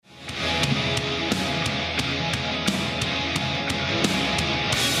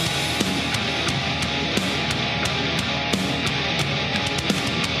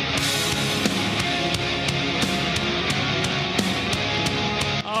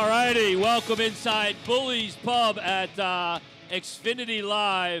Welcome inside Bully's Pub at Xfinity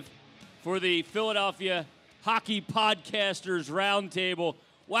Live for the Philadelphia Hockey Podcasters Roundtable.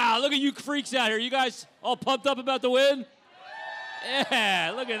 Wow, look at you freaks out here. You guys all pumped up about the win?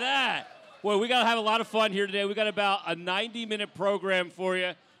 Yeah, look at that. Well, we got to have a lot of fun here today. We got about a 90-minute program for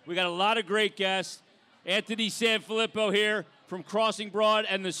you. We got a lot of great guests. Anthony Sanfilippo here from Crossing Broad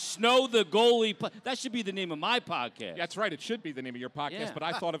and the Snow the Goalie. That should be the name of my podcast. That's right. It should be the name of your podcast, but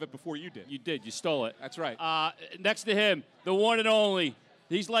I thought of it before you did. You did. You stole it. That's right. Next to him, the one and only.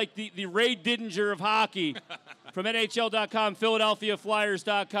 He's like the Ray Didinger of hockey from NHL.com,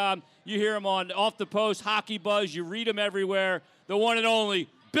 PhiladelphiaFlyers.com. You hear him on Off the Post, Hockey Buzz. You read him everywhere. The one and only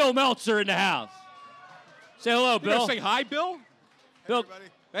Bill Meltzer in the house. Say hello, Bill. You gonna say hi, Bill? Bill, everybody.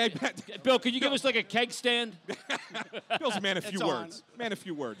 Hey, Bill, can you give us like a keg stand? Bill's a man of few words. Man of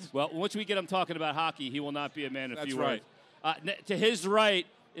few words. Well, once we get him talking about hockey, he will not be a man of few right. words. To his right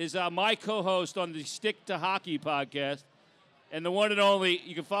is my co-host on the Stick to Hockey podcast, and the one and only.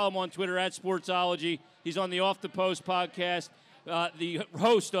 You can follow him on Twitter at Sportsology. He's on the Off the Post podcast, the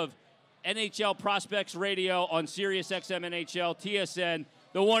host of NHL Prospects Radio on SiriusXM NHL TSN.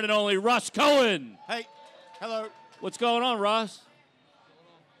 The one and only Russ Cohen. Hey, hello. What's going on, Russ?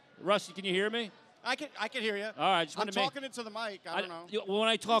 Russ, can you hear me? I can hear you. All right, just I'm want to make. talking into the mic. I don't know. When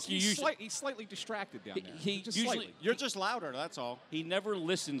I talk, you He's usually slightly distracted down there. he Just usually slightly. You're just louder. That's all. he never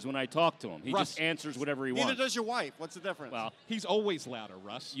listens when I talk to him. He Russ, just answers whatever he Neither wants. does your wife. What's the difference? Well, He's always louder,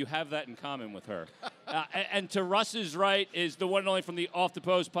 Russ. you have that in common with her. And to Russ's right is the one and only from the Off the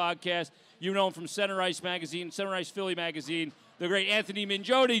Post podcast. You know him from Center Ice Magazine, Center Ice Philly Magazine. The great Anthony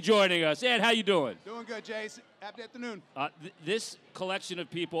Mingioti joining us. Ed, how you doing? Doing good, Jason. Happy afternoon. This collection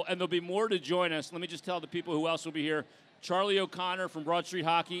of people, and there'll be more to join us. Let me just tell the people who else will be here. Charlie O'Connor from Broad Street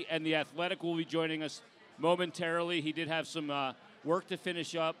Hockey and The Athletic will be joining us momentarily. He did have some work to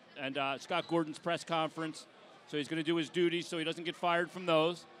finish up, and Scott Gordon's press conference. So he's going to do his duties so he doesn't get fired from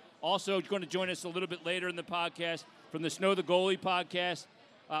those. Also going to join us a little bit later in the podcast from the Snow the Goalie podcast.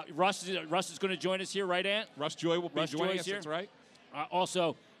 Russ is going to join us here, right, Ant? Russ Joy will be Russ joining Joy's us. here. That's right.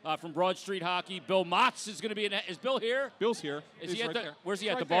 Also, from Broad Street Hockey, Bill Motz is going to be in. Is Bill here? Bill's here. Is He's he at right the? there. Where's he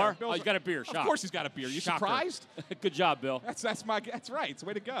He's at the right there. bar? Bill's- Oh, he's got a beer. Of Shocker. course he's got a beer. You Shocker. surprised? Good job, Bill. That's right. It's the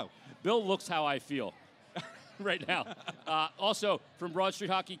way to go. Bill looks how I feel right now. Also, from Broad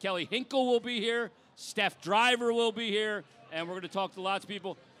Street Hockey, Kelly Hinkle will be here. Steph Driver will be here. And we're going to talk to lots of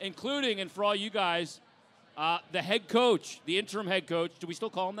people, including, and for all you guys, the head coach, the interim head coach. Do we still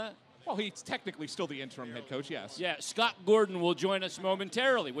call him that? Well, he's technically still the interim head coach, yes. Yeah, Scott Gordon will join us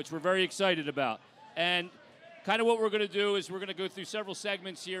momentarily, which we're very excited about. And kind of what we're going to do is we're going to go through several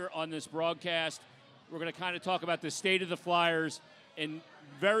segments here on this broadcast. We're going to kind of talk about the state of the Flyers in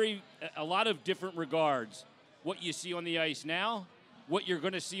a lot of different regards. What you see on the ice now, what you're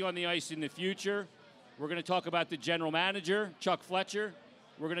going to see on the ice in the future. We're going to talk about the general manager, Chuck Fletcher.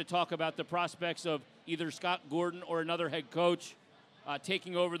 We're going to talk about the prospects of either Scott Gordon or another head coach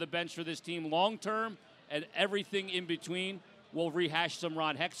taking over the bench for this team long term, and everything in between. We'll rehash some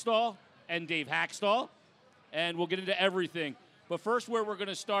Ron Hextall and Dave Hackstall, and we'll get into everything. But first, where we're going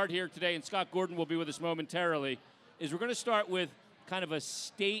to start here today, and Scott Gordon will be with us momentarily, is we're going to start with kind of a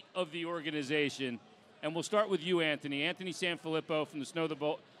state of the organization, and we'll start with you, Anthony. Anthony Sanfilippo from the Snow the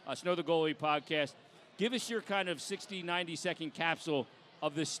Goalie podcast. Give us your kind of 60, 90-second capsule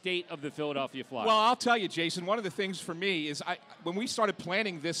of the state of the Philadelphia Flyers. Well, I'll tell you, Jason, one of the things for me is when we started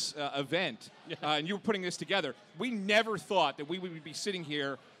planning this event and you were putting this together, we never thought that we would be sitting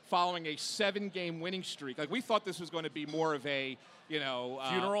here following a 7-game winning streak. Like, we thought this was going to be more of a,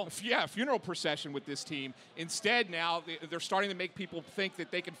 funeral? Funeral procession with this team. Instead, now they're starting to make people think that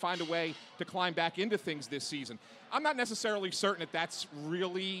they can find a way to climb back into things this season. I'm not necessarily certain that that's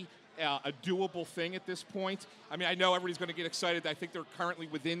really a doable thing at this point. I mean, I know everybody's going to get excited. I think they're currently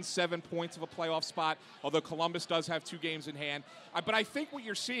within 7 points of a playoff spot, although Columbus does have 2 games in hand. But I think what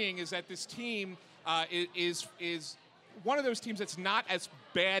you're seeing is that this team is one of those teams that's not as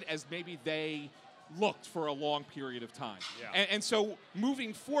bad as maybe they looked for a long period of time. Yeah. And so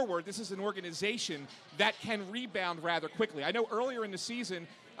moving forward, this is an organization that can rebound rather quickly. I know earlier in the season,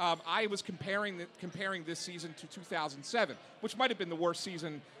 I was comparing this season to 2007, which might have been the worst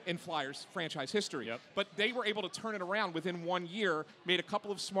season in Flyers franchise history. Yep. But they were able to turn it around within 1 year, made a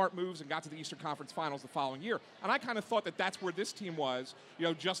couple of smart moves, and got to the Eastern Conference Finals the following year. And I kind of thought that that's where this team was,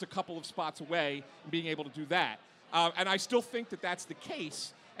 just a couple of spots away from being able to do that. And I still think that that's the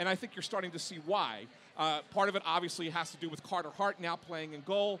case, and I think you're starting to see why. Part of it obviously has to do with Carter Hart now playing in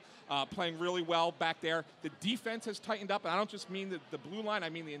goal, playing really well back there. The defense has tightened up, and I don't just mean the blue line. I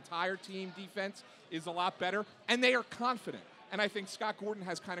mean the entire team defense is a lot better, and they are confident. And I think Scott Gordon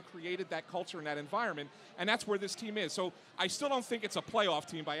has kind of created that culture and that environment, and that's where this team is. So I still don't think it's a playoff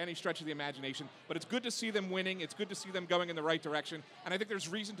team by any stretch of the imagination, but it's good to see them winning. It's good to see them going in the right direction, and I think there's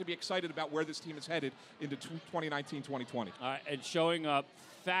reason to be excited about where this team is headed into 2019-2020. And showing up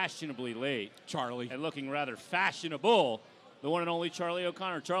fashionably late, Charlie. and looking rather fashionable, the one and only Charlie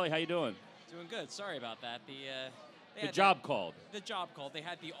O'Connor. Charlie, how you doing? Doing good. Sorry about that. The job called. The job called. They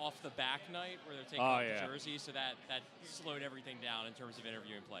had the off-the-back night where they're taking off the jersey, so that slowed everything down in terms of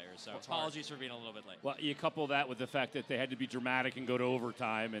interviewing players. So apologies for being a little bit late. Well, you couple that with the fact that they had to be dramatic and go to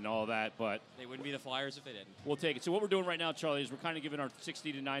overtime and all that, but they wouldn't be the Flyers if they didn't. We'll take it. So what we're doing right now, Charlie, is we're kind of giving our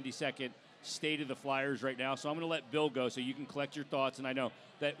 60 to 90-second state of the Flyers right now. So I'm going to let Bill go so you can collect your thoughts. And I know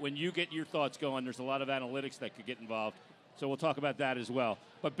that when you get your thoughts going, there's a lot of analytics that could get involved. So we'll talk about that as well.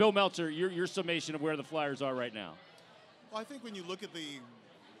 But Bill Meltzer, your summation of where the Flyers are right now. Well, I think when you look at the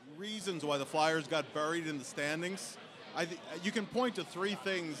reasons why the Flyers got buried in the standings, you can point to three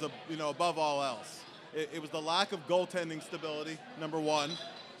things, above all else. It was the lack of goaltending stability, number one.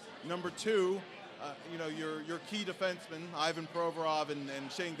 Number two, your key defensemen, Ivan Provorov and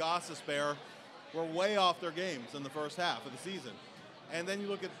Shane Gostisbehere, were way off their games in the first half of the season. And then you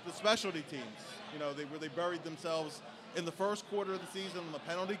look at the specialty teams, where they buried themselves in the first quarter of the season on the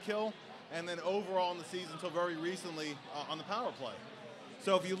penalty kill, and then overall in the season until very recently on the power play.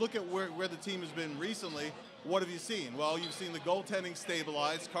 So if you look at where the team has been recently, what have you seen? Well, you've seen the goaltending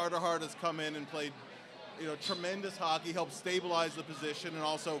stabilize. Carter Hart has come in and played tremendous hockey, helped stabilize the position, and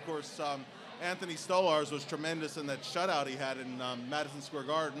also, of course, Anthony Stolarz was tremendous in that shutout he had in Madison Square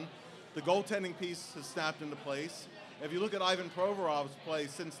Garden. The goaltending piece has snapped into place. If you look at Ivan Provorov's play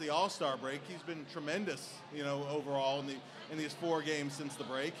since the All-Star break, he's been tremendous, overall in these 4 games since the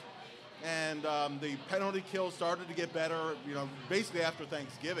break. And the penalty kill started to get better, basically after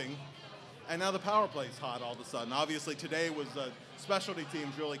Thanksgiving. And now the power play's hot all of a sudden. Obviously today was specialty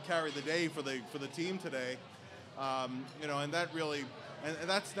teams really carried the day for the team today. And that really, and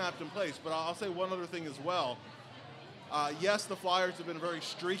that snapped in place. But I'll say one other thing as well. Yes, the Flyers have been a very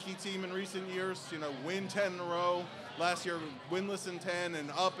streaky team in recent years. Win 10 in a row. Last year, winless in 10 and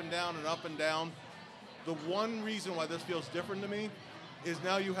up and down and up and down. The one reason why this feels different to me is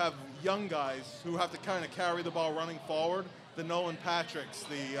now you have young guys who have to kind of carry the ball running forward. The Nolan Patricks,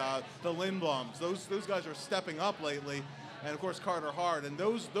 the Lindbloms, those guys are stepping up lately, and of course Carter Hart. And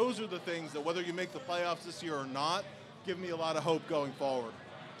those are the things that, whether you make the playoffs this year or not, give me a lot of hope going forward.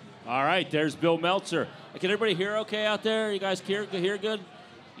 All right, there's Bill Meltzer. Can everybody hear okay out there? You guys hear good?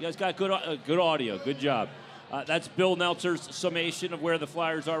 You guys got good audio. Good job. That's Bill Meltzer's summation of where the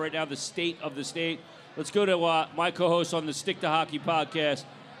Flyers are right now, the state of the state. Let's go to my co-host on the Stick to Hockey podcast,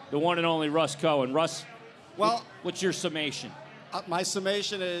 the one and only Russ Cohen. Russ, what's your summation? My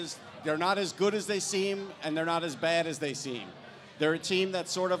summation is they're not as good as they seem, and they're not as bad as they seem. They're a team that's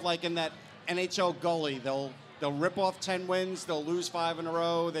sort of like in that NHL gully. They'll rip off 10 wins. They'll lose 5 in a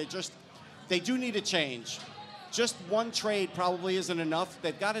row. They do need a change. Just one trade probably isn't enough.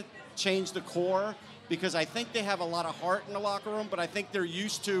 They've got to change the core, because I think they have a lot of heart in the locker room, but I think they're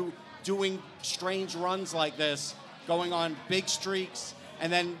used to doing strange runs like this, going on big streaks,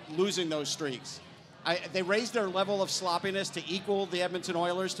 and then losing those streaks. They raised their level of sloppiness to equal the Edmonton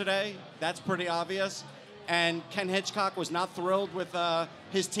Oilers today. That's pretty obvious. And Ken Hitchcock was not thrilled with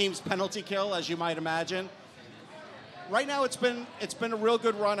his team's penalty kill, as you might imagine. Right now, it's been a real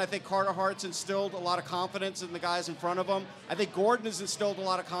good run. I think Carter Hart's instilled a lot of confidence in the guys in front of him. I think Gordon has instilled a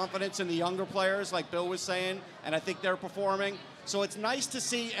lot of confidence in the younger players, like Bill was saying, and I think they're performing. So it's nice to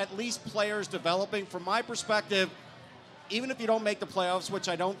see at least players developing. From my perspective, even if you don't make the playoffs, which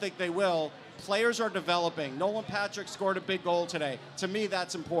I don't think they will, players are developing. Nolan Patrick scored a big goal today. To me,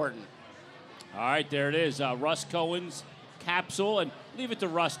 that's important. All right, there it is. Russ Cohen's capsule. And leave it to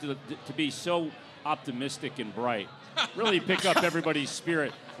Russ to be so optimistic and bright. Really pick up everybody's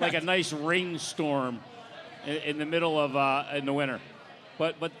spirit like a nice rainstorm in the middle of in the winter.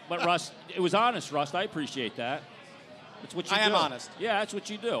 But Russ, it was honest, Russ. I appreciate that. That's what you do. I am honest. Yeah, that's what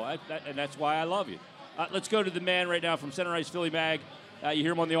you do, and that's why I love you. Let's go to the man right now from Center Ice Philly Mag. You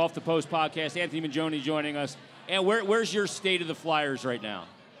hear him on the Off the Post podcast. Anthony Mangione joining us. And where's your state of the Flyers right now?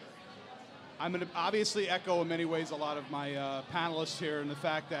 I'm going to obviously echo in many ways a lot of my panelists here, and the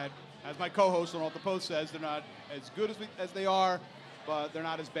fact that, as my co-host on Off the Post says, they're not as good as they are, but they're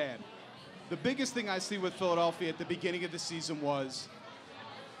not as bad. The biggest thing I see with Philadelphia at the beginning of the season was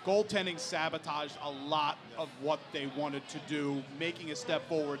goaltending sabotaged a lot of what they wanted to do, making a step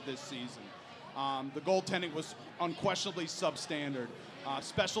forward this season. The goaltending was unquestionably substandard.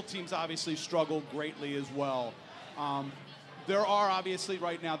 Special teams obviously struggled greatly as well. there are obviously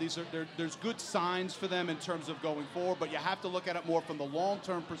right now, there's good signs for them in terms of going forward, but you have to look at it more from the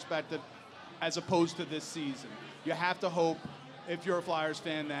long-term perspective as opposed to this season. You have to hope, if you're a Flyers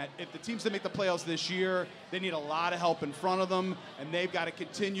fan, that if the teams that make the playoffs this year, they need a lot of help in front of them, and they've got to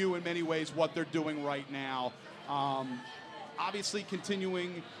continue in many ways what they're doing right now. Obviously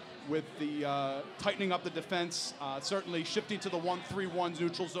continuing with the tightening up the defense, certainly shifting to the 1-3-1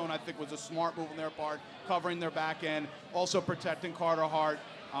 neutral zone, I think was a smart move on their part, covering their back end, also protecting Carter Hart,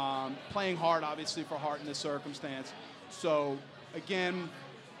 playing hard, obviously, for Hart in this circumstance. So, again,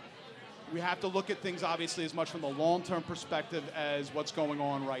 we have to look at things, obviously, as much from the long-term perspective as what's going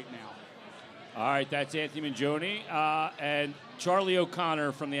on right now. All right, that's Anthony Mangione and Charlie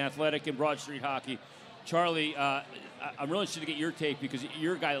O'Connor from The Athletic and Broad Street Hockey. Charlie, I'm really interested to get your take because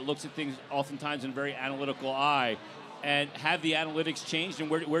you're a guy that looks at things oftentimes in a very analytical eye. And have the analytics changed, and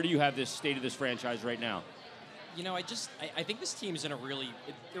where do you have this state of this franchise right now? You know, I think this team's in a really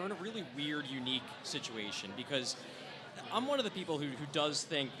weird, unique situation because I'm one of the people who does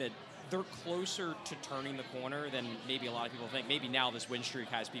think that they're closer to turning the corner than maybe a lot of people think. Maybe now this win streak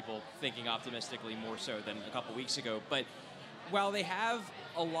has people thinking optimistically more so than a couple weeks ago. But while they have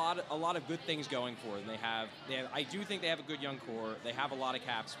a lot of good things going for them, I do think they have a good young core. They have a lot of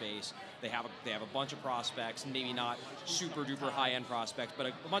cap space. They have a bunch of prospects, maybe not super duper high end prospects, but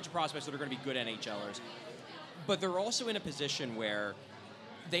a bunch of prospects that are going to be good NHLers. But they're also in a position where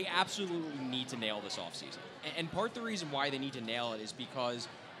they absolutely need to nail this offseason. And part of the reason why they need to nail it is because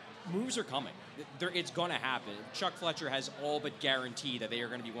moves are coming. It's going to happen. Chuck Fletcher has all but guaranteed that they are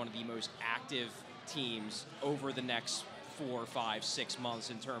going to be one of the most active teams over the next 4, 5, 6 months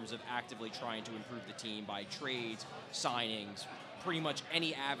in terms of actively trying to improve the team by trades, signings, pretty much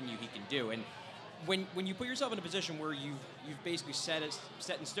any avenue he can do. And when you put yourself in a position where you've basically set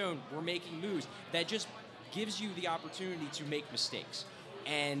in stone, we're making moves, that just gives you the opportunity to make mistakes.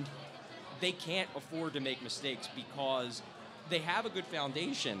 And they can't afford to make mistakes because they have a good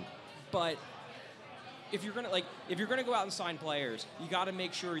foundation, but if you're gonna go out and sign players, you got to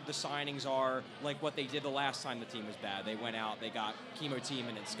make sure the signings are like what they did the last time the team was bad. They went out, they got Kimo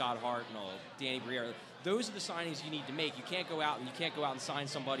Tiemann and Scott Hartnell, Danny Briere. Those are the signings you need to make. You can't go out and sign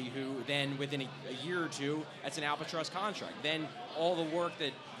somebody who then within a year or two, that's an albatross contract. Then all the work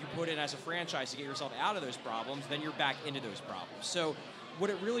that you put in as a franchise to get yourself out of those problems, then you're back into those problems. So what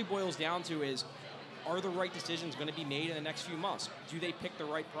it really boils down to is, are the right decisions going to be made in the next few months? Do they pick the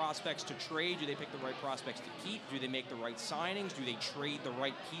right prospects to trade? Do they pick the right prospects to keep? Do they make the right signings? Do they trade the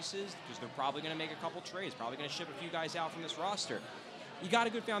right pieces? Because they're probably going to make a couple trades, probably going to ship a few guys out from this roster. You got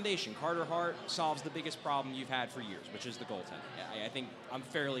a good foundation. Carter Hart solves the biggest problem you've had for years, which is the goaltending. I think I'm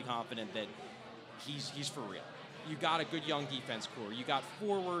fairly confident that he's for real. You got a good young defense core. You got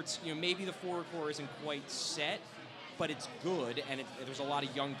forwards. Maybe the forward core isn't quite set, but it's good, and there's a lot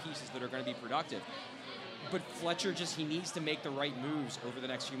of young pieces that are going to be productive. But Fletcher he needs to make the right moves over the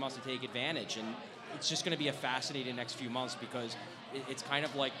next few months to take advantage, and it's just going to be a fascinating next few months because it's kind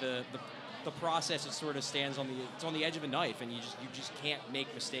of like the process. It sort of stands on the edge of a knife, and you just can't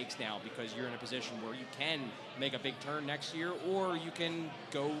make mistakes now because you're in a position where you can make a big turn next year, or you can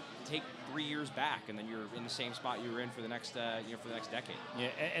go take 3 years back, and then you're in the same spot you were in for the next decade. Yeah,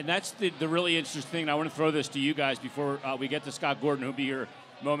 and that's the really interesting thing. And I want to throw this to you guys before we get to Scott Gordon, who'll be here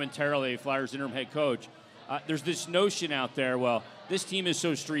momentarily, Flyers interim head coach. There's this notion out there, well, this team is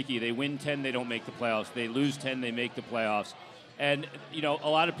so streaky. They win 10, they don't make the playoffs. They lose 10, they make the playoffs. And, a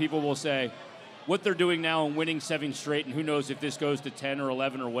lot of people will say what they're doing now and winning 7 straight, and who knows if this goes to 10 or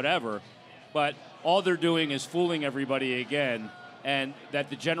 11 or whatever, but all they're doing is fooling everybody again, and that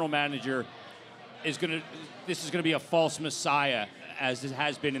the general manager this is going to be a false messiah, as it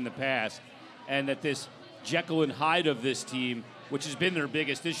has been in the past, and that this Jekyll and Hyde of this team, which has been their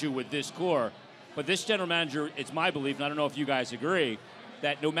biggest issue with this core, but this general manager, it's my belief, and I don't know if you guys agree,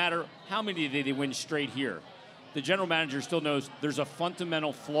 that no matter how many they win straight here, the general manager still knows there's a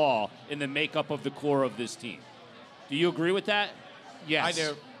fundamental flaw in the makeup of the core of this team. Do you agree with that? Yes. I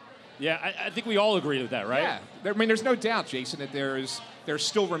do. Yeah, I think we all agree with that, right? Yeah. There's no doubt, Jason, that there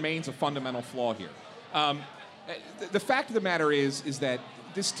still remains a fundamental flaw here. The fact of the matter is that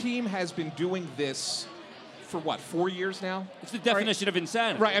this team has been doing this for 4 years now? It's the definition of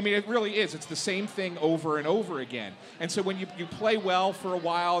insanity. Right, it really is. It's the same thing over and over again. And so when you play well for a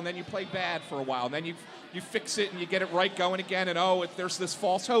while, and then you play bad for a while, and then you fix it and you get it right going again, and there's this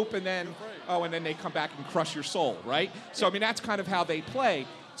false hope, and then they come back and crush your soul, right? So that's kind of how they play.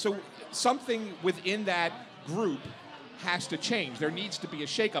 So something within that group has to change. There needs to be a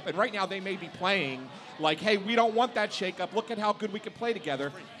shakeup. And right now they may be playing like, hey, we don't want that shakeup. Look at how good we can play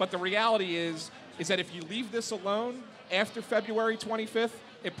together. But the reality is that if you leave this alone after February 25th,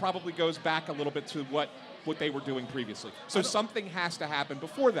 it probably goes back a little bit to what they were doing previously. So something has to happen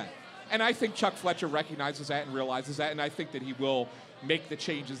before then. And I think Chuck Fletcher recognizes that and realizes that, and I think that he will make the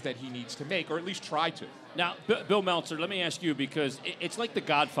changes that he needs to make, or at least try to. Now, Bill Meltzer, let me ask you, because it's like The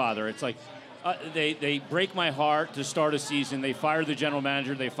Godfather. It's like they break my heart to start a season. They fire the general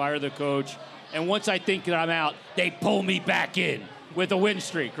manager. They fire the coach. And once I think that I'm out, they pull me back in with a win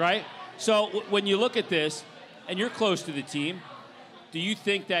streak, right? So when you look at this, and you're close to the team, do you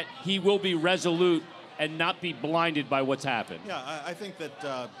think that he will be resolute and not be blinded by what's happened? Yeah, I think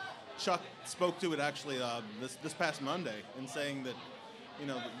that Chuck spoke to it actually this past Monday in saying that, you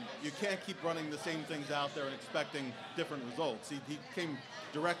know, you can't keep running the same things out there and expecting different results. He came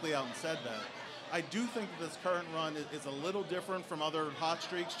directly out and said that. I do think that this current run is a little different from other hot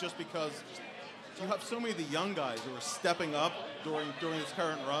streaks just because you have so many of the young guys who are stepping up during this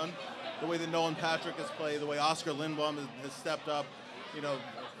current run. The way that Nolan Patrick has played, the way Oscar Lindblom has stepped up. You know,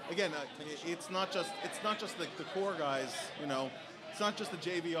 again, it's not just the core guys. You know, it's not just the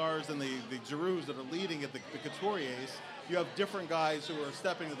JVRs and the Giroux that are leading at the Couturiers. You have different guys who are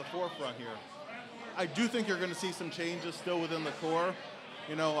stepping to the forefront here. I do think you're going to see some changes still within the core.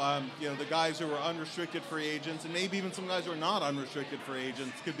 You know, the guys who are unrestricted free agents, and maybe even some guys who are not unrestricted free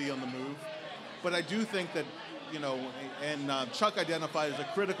agents could be on the move. But I do think that, you know, and Chuck identified as a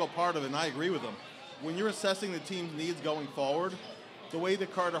critical part of it, and I agree with him. When you're assessing the team's needs going forward, the way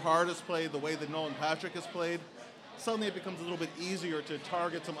that Carter Hart has played, the way that Nolan Patrick has played, suddenly it becomes a little bit easier to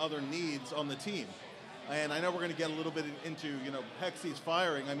target some other needs on the team. And I know we're going to get a little bit into, you know, Hexy's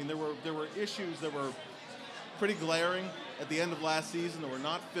firing. I mean, there were issues that were pretty glaring at the end of last season that were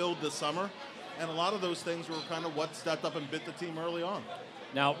not filled this summer. And a lot of those things were kind of what stepped up and bit the team early on.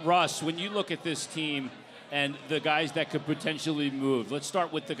 Now, Russ, when you look at this team and the guys that could potentially move, let's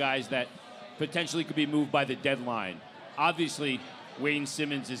start with the guys that potentially could be moved by the deadline. Obviously, Wayne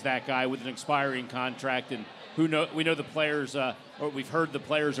Simmons is that guy with an expiring contract, and we know the players, or we've heard the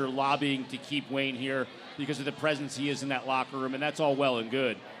players are lobbying to keep Wayne here because of the presence he is in that locker room, and that's all well and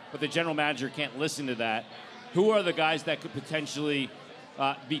good. But the general manager can't listen to that. Who are the guys that could potentially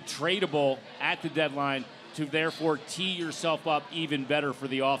be tradable at the deadline to therefore tee yourself up even better for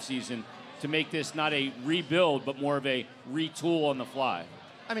the offseason to make this not a rebuild, but more of a retool on the fly?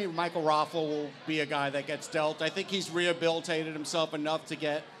 I mean, Michael Raffle will be a guy that gets dealt. I think he's rehabilitated himself enough to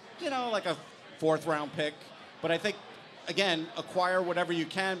get, you know, like a fourth-round pick. But I think, again, acquire whatever you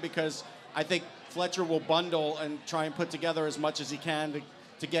can, because I think Fletcher will bundle and try and put together as much as he can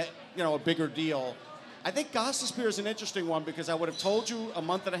to get, you know, a bigger deal. I think Gostisbehere is an interesting one, because I would have told you a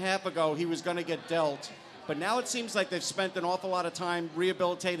month and a half ago he was going to get dealt. But now it seems like they've spent an awful lot of time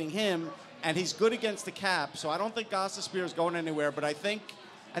rehabilitating him, and he's good against the cap. So I don't think Gostisbehere is going anywhere. But I think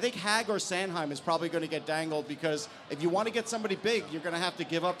Hag or Sanheim is probably going to get dangled, because if you want to get somebody big, you're going to have to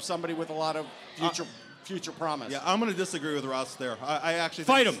give up somebody with a lot of future promise. Yeah, I'm going to disagree with Russ there. I actually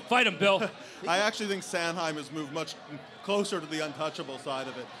fight him, Bill. I actually think Sanheim has moved much closer to the untouchable side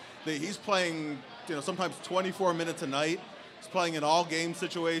of it. He's playing, you know, sometimes 24 minutes a night. He's playing in all game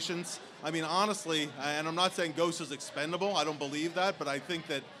situations. I mean, honestly, and I'm not saying Ghost is expendable. I don't believe that, but I think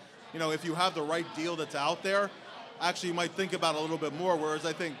that, you know, if you have the right deal that's out there, actually you might think about it a little bit more. Whereas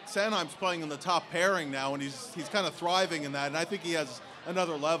I think Sanheim's playing in the top pairing now, and he's kind of thriving in that, and I think he has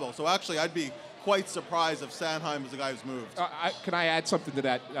another level. So actually, I'd be quite surprised if Sanheim is the guy who's moved. Can I add something to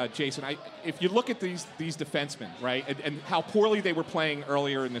that, Jason? If you look at these defensemen, right, and how poorly they were playing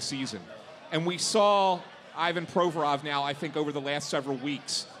earlier in the season, and we saw Ivan Provorov now, I think over the last several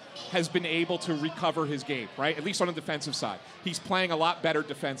weeks, has been able to recover his game, right, at least on the defensive side. He's playing a lot better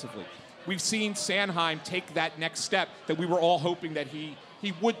defensively. We've seen Sanheim take that next step that we were all hoping that he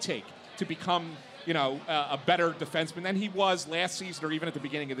would take to become, you know, a better defenseman than he was last season or even at the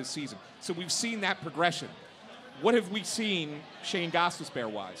beginning of this season. So we've seen that progression. What have we seen Shane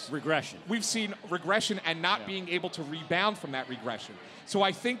Gostisbehere-wise? Regression. We've seen regression and not being able to rebound from that regression. So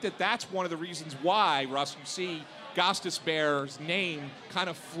I think that that's one of the reasons why, Russ, you see Gostisbehere's name kind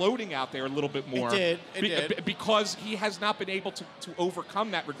of floating out there a little bit more. It did. Because he has not been able to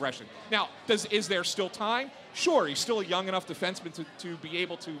overcome that regression. Now, is there still time? Sure, he's still a young enough defenseman to be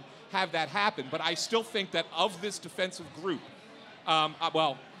able to have that happen. But I still think that of this defensive group,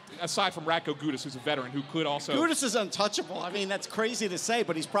 aside from Ratko Gudas, who's a veteran who could also... Gudas is untouchable. I mean, that's crazy to say,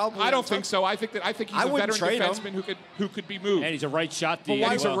 but he's probably... I don't think so. I think he's a veteran defenseman who could be moved. And he's a right shot D.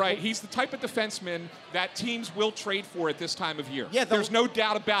 He's the type of defenseman that teams will trade for at this time of year. Yeah, there's no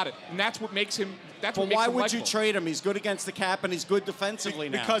doubt about it. And that's what makes him that's But what makes why him would you likable. trade him? He's good against the cap and he's good defensively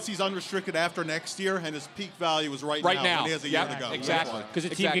now. Because he's unrestricted after next year, and his peak value is right now. And he has a year to go. Exactly. Because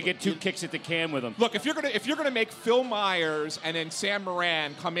the team could get 2 kicks at the can with him. Look, if you're gonna make Phil Myers and then Sam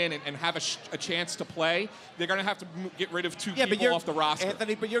Moran come in and have a chance to play, they're gonna have to get rid of 2 people off the roster.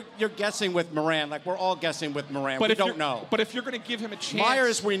 Anthony, but you're guessing with Moran. Like we're all guessing with Moran. But We if you're- don't know. But if you're going to give him a chance,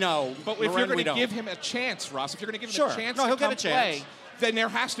 Myers, we know. But if Moran, you're going we to don't. give him a chance, Russ, if you're going to give him Sure. a chance No, to he'll get come a chance. play, then there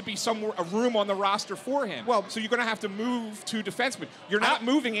has to be a room on the roster for him. Well- so you're going to have to move 2 defensemen. You're not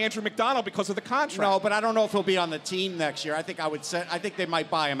moving Andrew McDonald because of the contract. No, but I don't know if he'll be on the team next year. I think they might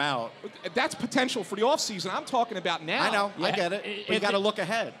buy him out. That's potential for the offseason. I'm talking about now. I know. I Yeah, get it. But you got to look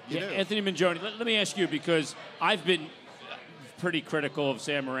ahead. You do. Anthony Mangione, let me ask you, because I've been pretty critical of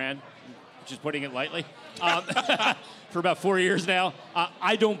Sam Moran, just putting it lightly, for about 4 years now.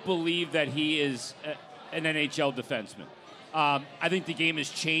 I don't believe that he is an NHL defenseman. I think the game has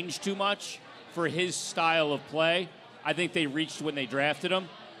changed too much for his style of play. I think they reached when they drafted him.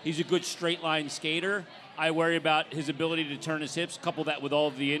 He's a good straight line skater. I worry about his ability to turn his hips, couple that with all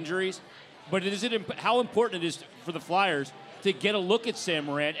of the injuries. But how important it is for the Flyers to get a look at Sam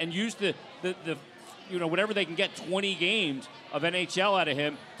Moran and use the whatever they can get, 20 games of NHL out of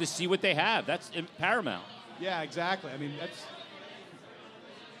him to see what they have. That's paramount. Yeah, exactly. I mean, that's.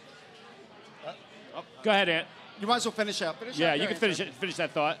 Go ahead, Ant. You might as well finish out. Yeah, you can finish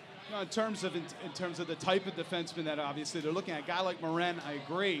that thought. In terms of the type of defenseman that obviously they're looking at, a guy like Moran, I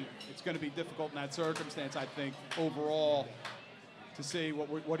agree, it's going to be difficult in that circumstance. I think overall to see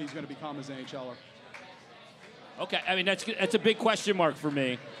what he's going to become as an NHLer. Okay, I mean that's a big question mark for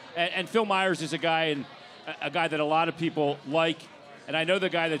me. And Phil Myers is a guy that a lot of people like, and I know the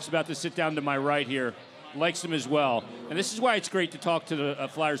guy that's about to sit down to my right here likes him as well. And this is why it's great to talk to the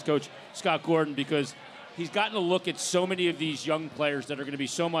Flyers coach Scott Gordon, because he's gotten a look at so many of these young players that are going to be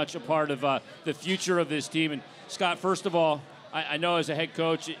so much a part of the future of this team. And Scott, first of all, I know as a head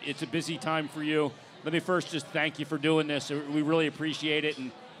coach, it's a busy time for you. Let me first just thank you for doing this. We really appreciate it.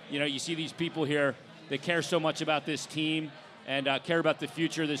 And, you see these people here that care so much about this team and care about the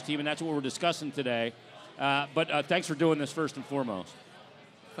future of this team, and that's what we're discussing today. But thanks for doing this first and foremost.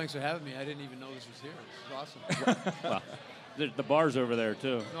 Thanks for having me. I didn't even know this was here. This is awesome. Well, the bar's over there,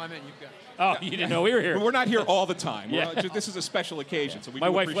 too. No, I meant you guys. Oh, you didn't know we were here. We're not here all the time. Yeah. This is a special occasion, so we My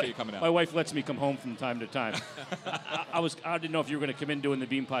do wife, appreciate you coming out. my wife lets me come home from time to time. I didn't know if you were going to come in doing the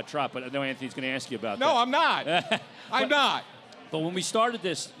Beanpot Trot, but I know Anthony's going to ask you about that. No, I'm not. I'm not. But when we started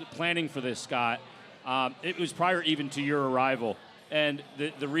this planning for this, Scott, it was prior even to your arrival, and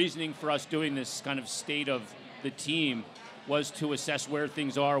the reasoning for us doing this kind of state of the team was to assess where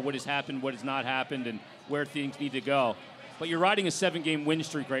things are, what has happened, what has not happened, and where things need to go. But you're riding a 7-game win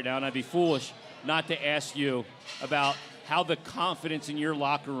streak right now, and I'd be foolish not to ask you about how the confidence in your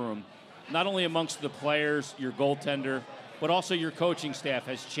locker room, not only amongst the players, your goaltender, but also your coaching staff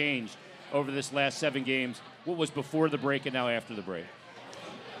has changed over this last 7 games. What was before the break and now after the break?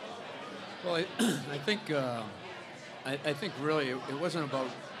 Well, I think really it wasn't about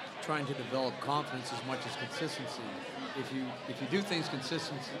trying to develop confidence as much as consistency. If you do things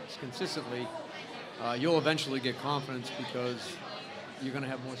consistently, you'll eventually get confidence because you're going to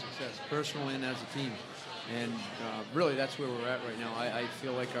have more success, personally and as a team. And really, that's where we're at right now. I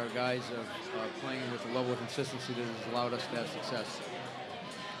feel like our guys are playing with a level of consistency that has allowed us to have success.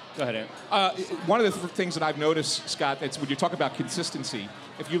 Go ahead, Ant. One of the things that I've noticed, Scott, that's when you talk about consistency,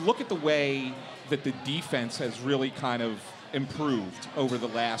 if you look at the way that the defense has really kind of improved over the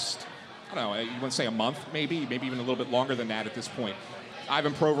last, I don't know, you want to say a month, maybe even a little bit longer than that at this point.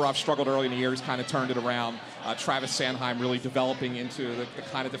 Ivan Provorov struggled early in the year. He's kind of turned it around. Travis Sanheim really developing into the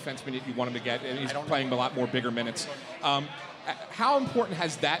kind of defenseman that you want him to get, and he's playing a lot more bigger minutes. How important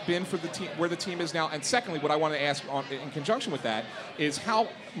has that been for the team, where the team is now? And secondly, what I want to ask in conjunction with that is how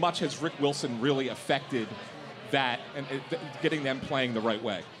much has Rick Wilson really affected that and getting them playing the right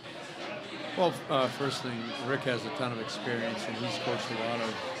way? Well, first thing, Rick has a ton of experience, and he's coached a lot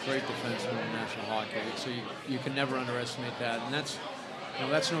of great defensemen in National Hockey League, so you can never underestimate that. And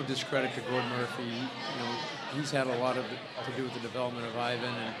that's no discredit to Gord Murphy. He's had a lot to do with the development of Ivan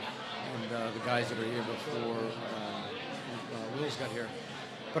and the guys that are here before Will's got here.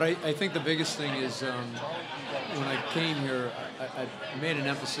 But I think the biggest thing is when I came here, I made an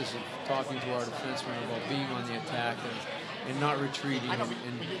emphasis of talking to our defensemen about being on the attack and not retreating.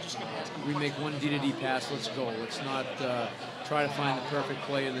 And we make one D-to-D pass, let's go. Let's not try to find the perfect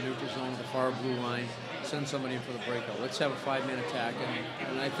play in the neutral zone, the far blue line, send somebody in for the breakout. Let's have a 5-man attack.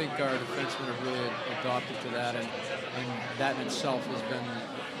 And I think our defensemen have really adopted to that, and that in itself has been,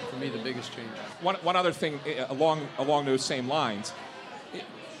 for me, the biggest change. One other thing along those same lines,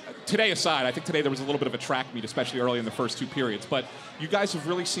 today aside, I think today there was a little bit of a track meet, especially early in the first 2 periods. But you guys have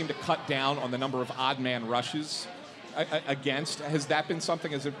really seemed to cut down on the number of odd man rushes against. Has that been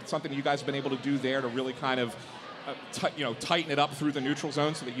something? Is it something you guys have been able to do there to really kind of tighten it up through the neutral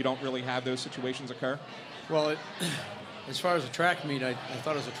zone so that you don't really have those situations occur? Well, as far as a track meet, I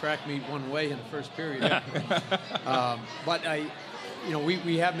thought it was a track meet one way in the first period. But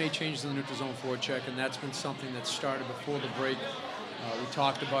we have made changes in the neutral zone forecheck, and that's been something that started before the break. We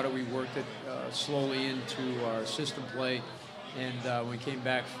talked about it. We worked it slowly into our system play, and when we came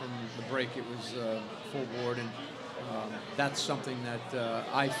back from the break, it was full board. And that's something that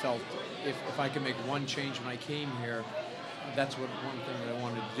I felt if I could make one change when I came here, that's one thing that I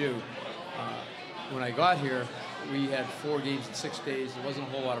wanted to do. When I got here, we had 4 games in 6 days. There wasn't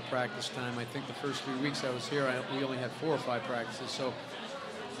a whole lot of practice time. I think the first 3 weeks I was here, we only had 4 or 5 practices. So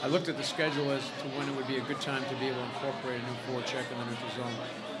I looked at the schedule as to when it would be a good time to be able to incorporate a new forecheck in the neutral zone.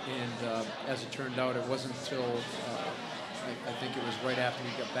 And as it turned out, it wasn't until I think it was right after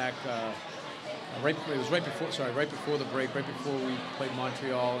we got back. Right before the break, right before we played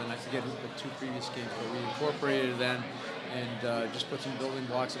Montreal, and I forget the 2 previous games, but we incorporated it then and just put some building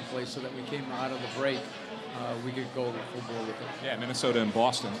blocks in place so that we came out of the break, we could go full bore with it. Yeah, Minnesota and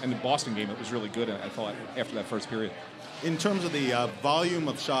Boston. And the Boston game, it was really good, I thought, after that first period. In terms of the volume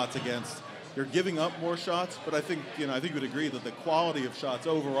of shots against, you're giving up more shots, but I think you would agree that the quality of shots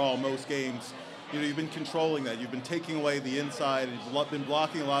overall, most games, you've been controlling that. You've been taking away the inside, and you've been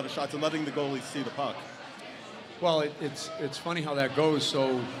blocking a lot of shots and letting the goalies see the puck. Well, it's funny how that goes.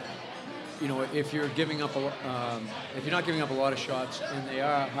 So, if you're giving up if you're not giving up a lot of shots, and they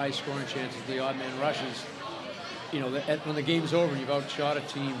are high scoring chances, the odd man rushes, when the game's over and you've outshot a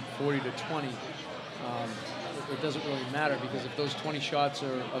team 40 to 20, it doesn't really matter, because if those 20 shots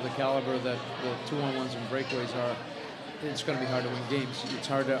are of the caliber that the 2-on-1s and breakaways are, it's going to be hard to win games. It's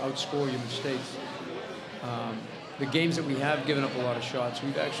hard to outscore your mistakes. The games that we have given up a lot of shots,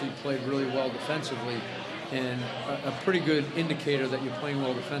 we've actually played really well defensively, and a pretty good indicator that you're playing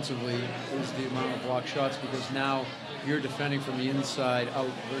well defensively is the amount of blocked shots, because now you're defending from the inside out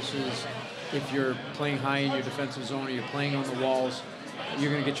versus if you're playing high in your defensive zone or you're playing on the walls,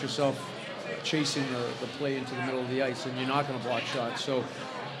 you're going to get yourself chasing the play into the middle of the ice, and you're not going to block shots. So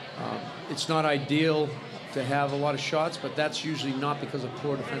it's not ideal to have a lot of shots, but that's usually not because of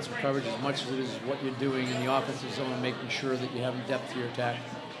poor defensive coverage as much as it is what you're doing in the offensive zone and making sure that you have depth to your attack.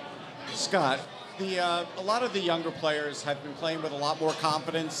 Scott, a lot of the younger players have been playing with a lot more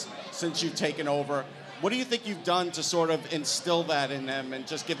confidence since you've taken over. What do you think you've done to sort of instill that in them and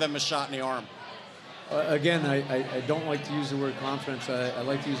just give them a shot in the arm? Again, I don't like to use the word confidence. I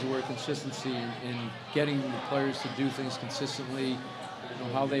like to use the word consistency in getting the players to do things consistently,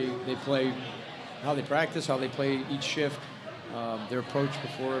 how they play, how they practice, how they play each shift, their approach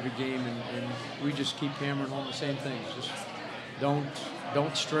before every game, and we just keep hammering home the same things. Just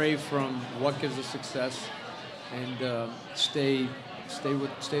don't stray from what gives us success, and stay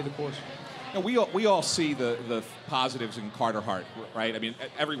the course. Now, we all see the positives in Carter Hart, right? I mean,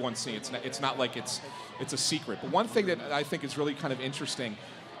 everyone's seeing it. It's not like it's a secret. But one thing that I think is really kind of interesting,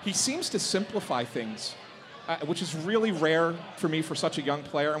 he seems to simplify things, which is really rare for me for such a young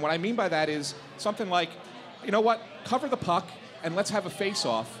player. And what I mean by that is something like, cover the puck and let's have a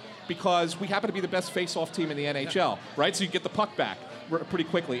face-off, because we happen to be the best face-off team in the NHL, right? So you get the puck back pretty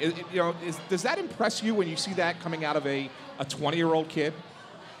quickly. Does that impress you when you see that coming out of a 20-year-old kid?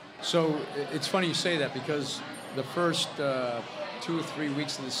 So it's funny you say that, because the first 2 or 3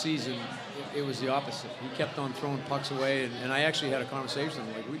 weeks of the season, it was the opposite. He kept on throwing pucks away, and I actually had a conversation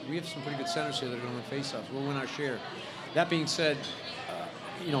with him. Like, we have some pretty good centers here that are going to win face-offs. We'll win our share. That being said,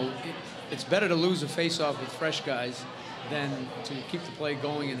 it's better to lose a face-off with fresh guys than to keep the play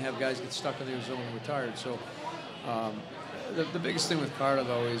going and have guys get stuck in their zone and retired. So the biggest thing with Carter,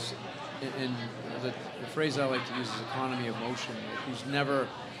 though, is, in the phrase I like to use is economy of motion.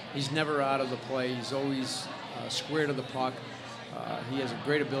 He's never out of the play. He's always square to the puck. He has a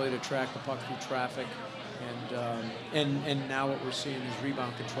great ability to track the puck through traffic, and now what we're seeing is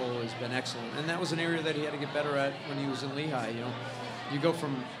rebound control has been excellent. And that was an area that he had to get better at when he was in Lehigh. You go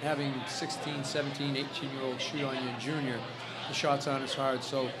from having 16, 17, 18-year-olds shoot on you in junior, the shots aren't as hard.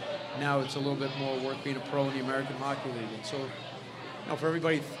 So now it's a little bit more work being a pro in the American Hockey League. And so, for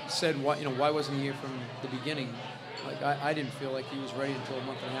everybody said, why wasn't he here from the beginning? Like, I didn't feel like he was ready until a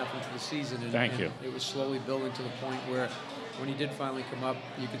month and a half into the season. And, Thank you. It was slowly building to the point where, when he did finally come up,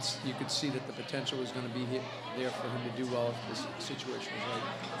 you could see that the potential was going to be there for him to do well if this situation was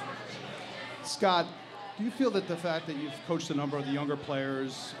right. Scott, Do you feel that the fact that you've coached a number of the younger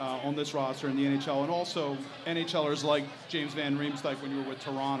players on this roster in the NHL, and also NHLers like James Van Riemsdyk when you were with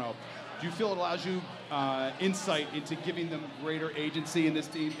Toronto, do you feel it allows you insight into giving them greater agency in this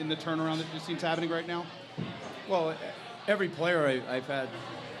team, in the turnaround that this team's happening right now? Well, every player I've had,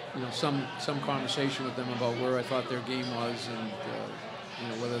 some conversation with them about where I thought their game was,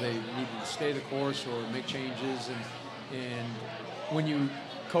 and whether they needed to stay the course or make changes, and when you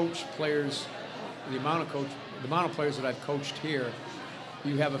coach players, the amount of players that I've coached here,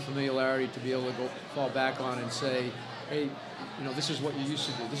 you have a familiarity to be able to fall back on and say, hey, this is what you used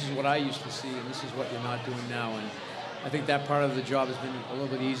to do, this is what I used to see, and this is what you're not doing now. And I think that part of the job has been a little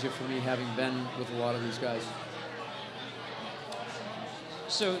bit easier for me, having been with a lot of these guys.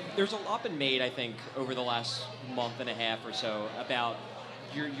 So there's a lot been made, I think, over the last month and a half or so about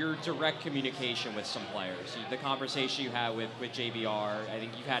your direct communication with some players. The conversation you had with JVR, I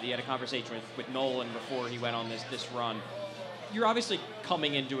think you had a conversation with Nolan before he went on this run. You're obviously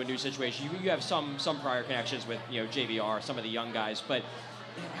coming into a new situation. You have some prior connections with JVR, some of the young guys, but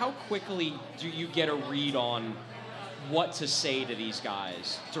how quickly do you get a read on what to say to these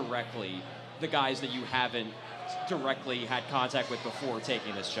guys directly, the guys that you haven't directly had contact with before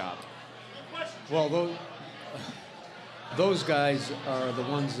taking this job? Well, those guys are the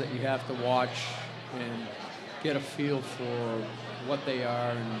ones that you have to watch and get a feel for what they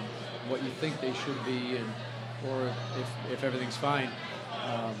are and what you think they should be, or if everything's fine.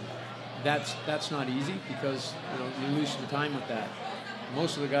 That's not easy because you lose some time with that.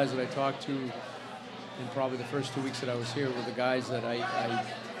 Most of the guys that I talked to in probably the first 2 weeks that I was here were the guys that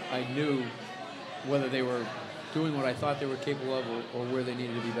I knew whether they were doing what I thought they were capable of or where they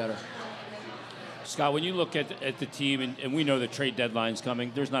needed to be better. Scott, when you look at the team, and we know the trade deadline's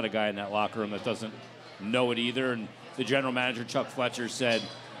coming, there's not a guy in that locker room that doesn't know it either. And the general manager, Chuck Fletcher, said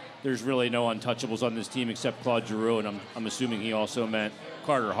there's really no untouchables on this team except Claude Giroux, and I'm assuming he also meant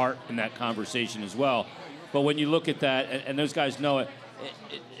Carter Hart in that conversation as well. But when you look at that, and those guys know it,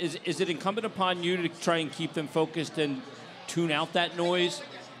 is it incumbent upon you to try and keep them focused and tune out that noise?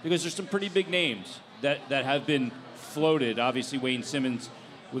 Because there's some pretty big names that have been floated. Obviously, Wayne Simmons,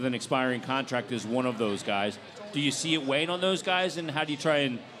 with an expiring contract, is one of those guys. Do you see it weighing on those guys, and how do you try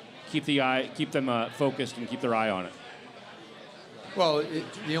and keep them focused and keep their eye on it? Well,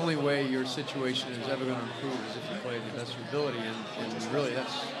 the only way your situation is ever going to improve is if you play the best of your ability, and really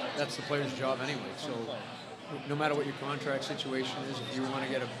that's the player's job anyway. So no matter what your contract situation is, if you want to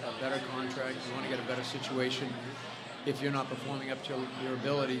get a better contract, you want to get a better situation, if you're not performing up to your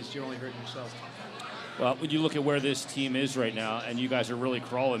abilities, you're only hurting yourself. Well, when you look at where this team is right now, and you guys are really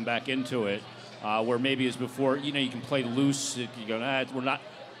crawling back into it, where maybe as before, you can play loose. You go, we're not.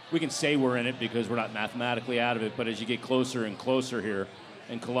 We can say we're in it because we're not mathematically out of it. But as you get closer and closer here,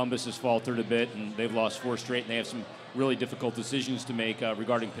 and Columbus has faltered a bit, and they've lost 4 straight, and they have some really difficult decisions to make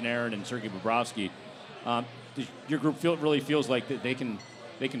regarding Panarin and Sergei Bobrovsky. Your group really feels like that they can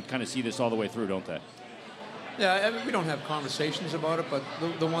kind of see this all the way through, don't they? Yeah, I mean, we don't have conversations about it, but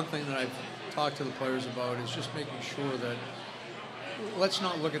the one thing that I've talked to the players about is just making sure that let's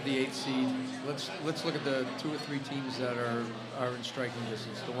not look at the 8th seed. Let's look at the 2 or 3 teams that are in striking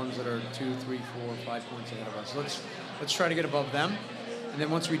distance, the ones that are 2, 3, 4, 5 points ahead of us. Let's try to get above them, and then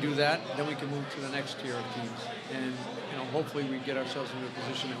once we do that, then we can move to the next tier of teams, and hopefully we get ourselves into a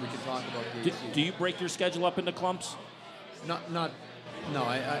position that we can talk about the 8th seed. Do you break your schedule up into clumps? No.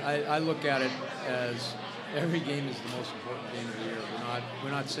 I look at it as every game is the most important game of the year.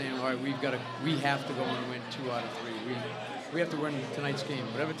 We're not saying, all right, we have to go and win 2 out of 3. We have to win tonight's game.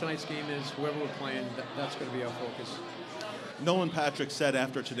 Whatever tonight's game is, whoever we're playing, that's going to be our focus. Nolan Patrick said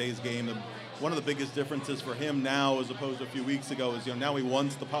after today's game that one of the biggest differences for him now, as opposed to a few weeks ago, is now he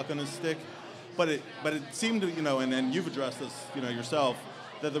wants the puck on his stick. But it seemed to and you've addressed this yourself,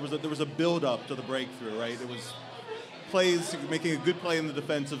 that there was a build up to the breakthrough, right? It was plays, making a good play in the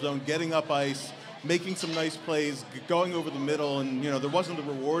defensive zone, getting up ice, making some nice plays, going over the middle, and there wasn't the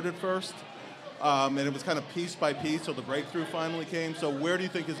reward at first. And it was kind of piece by piece, so the breakthrough finally came. So where do you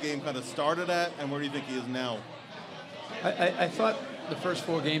think his game kind of started at, and where do you think he is now? I thought the first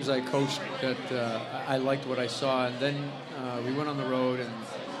 4 games I coached that I liked what I saw, and then we went on the road, and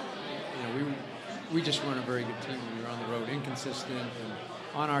we just weren't a very good team when we were on the road, inconsistent and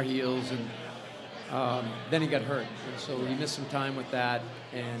on our heels, and then he got hurt, and so he missed some time with that,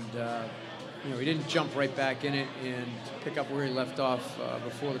 and he didn't jump right back in it and pick up where he left off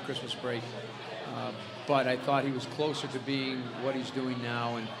before the Christmas break. But I thought he was closer to being what he's doing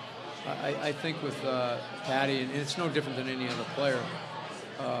now. And I think with Patty, and it's no different than any other player,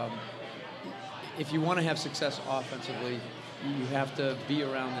 if you want to have success offensively, you have to be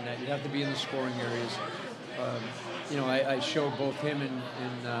around the net. You have to be in the scoring areas. I showed both him and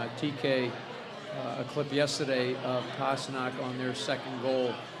TK a clip yesterday of Pasternak on their second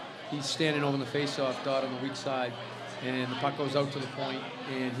goal. He's standing over the face-off dot on the weak side, and the puck goes out to the point,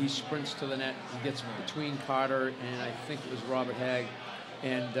 and he sprints to the net. He gets between Carter and I think it was Robert Hagg,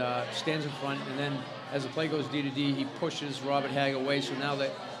 and stands in front. And then as the play goes D to D, he pushes Robert Hagg away. So now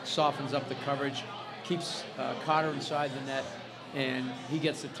that softens up the coverage, keeps Carter inside the net, and he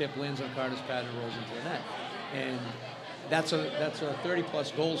gets the tip, lands on Carter's pad, and rolls into the net. And that's a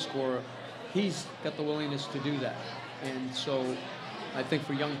 30-plus goal scorer. He's got the willingness to do that, and so I think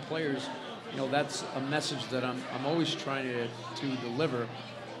for young players, that's a message that I'm always trying to deliver.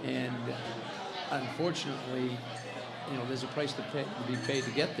 And unfortunately, there's a price to be paid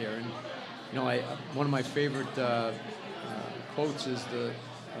to get there. And one of my favorite quotes is the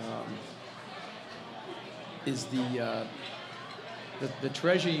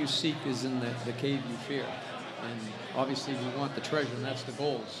treasure you seek is in the cave you fear. And obviously we want the treasure, and that's the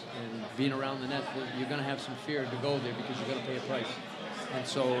goals. And being around the net, you're going to have some fear to go there because you're going to pay a price. And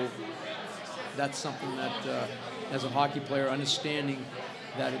so that's something that, as a hockey player, understanding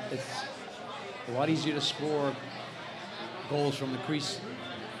that it's a lot easier to score goals from the crease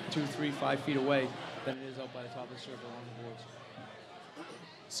 2, 3, 5 feet away than it is out by the top of the circle on the boards.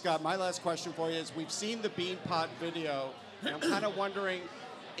 Scott, my last question for you is, we've seen the Bean Pot video, and I'm kind of wondering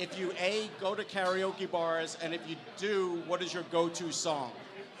if you, A, go to karaoke bars, and if you do, what is your go-to song?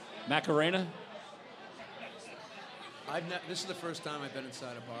 Macarena? This is the first time I've been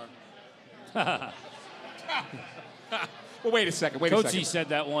inside a bar. Well, wait a second. Coachy said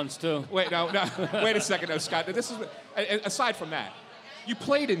that once, too. Wait a second, no, Scott. This is, aside from that, you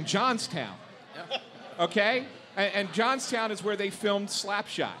played in Johnstown, okay? And Johnstown is where they filmed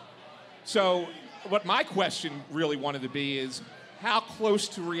Slapshot. So what my question really wanted to be is, how close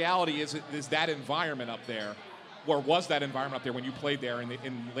to reality is that environment up there, or was that environment up there when you played there in the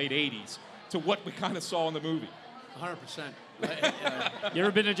late 80s, to what we kind of saw in the movie? 100%. You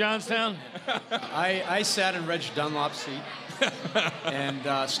ever been to Johnstown? I sat in Reg Dunlop's seat,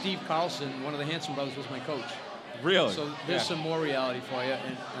 and Steve Carlson, one of the Hanson brothers, was my coach. Really? So there's some more reality for you,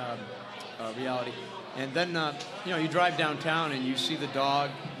 and reality. And then, you drive downtown and you see the dog,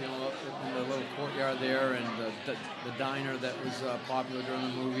 in the little courtyard there, and the diner that was popular during the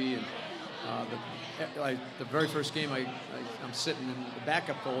movie. And the very first game, I'm sitting in the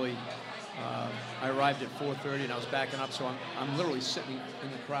backup goalie. I arrived at 4:30 and I was backing up, so I'm literally sitting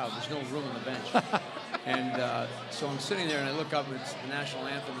in the crowd. There's no room on the bench. And so I'm sitting there and I look up, and it's the national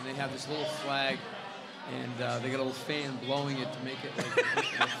anthem, and they have this little flag, and they got a little fan blowing it to make it like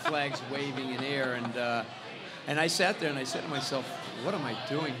the flags waving in air. And I sat there and I said to myself, what am I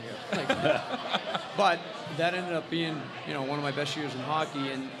doing here? But that ended up being, one of my best years in hockey.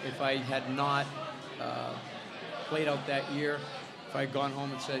 And if I had not played out that year, if I had gone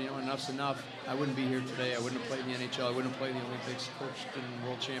home and said, enough's enough, I wouldn't be here today. I wouldn't have played in the NHL. I wouldn't have played in the Olympics, coached in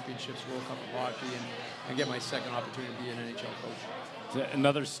World Championships, World Cup of Hockey, and get my second opportunity to be an NHL coach.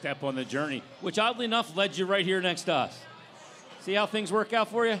 Another step on the journey, which oddly enough led you right here next to us. See how things work out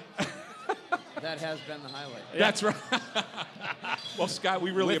for you? That has been the highlight. Yeah. That's right. Well, Scott,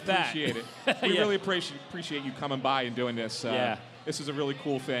 we really appreciate it. We really appreciate you coming by and doing this. This is a really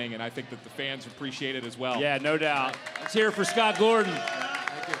cool thing, and I think that the fans appreciate it as well. Yeah, no doubt. Let's hear it for Scott Gordon.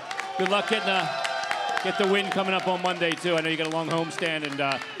 Thank you. Good luck get the win coming up on Monday, too. I know you got a long homestand, and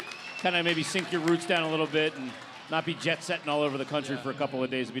kind of maybe sink your roots down a little bit and not be jet-setting all over the country for a couple of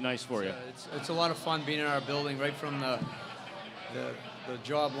days. It'd be nice for you. It's a lot of fun being in our building, right from the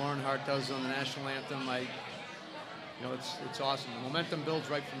job Lauren Hart does on the national anthem. It's awesome. The momentum builds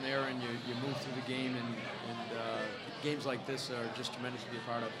right from there, and you move through the game, and games like this are just tremendous to be a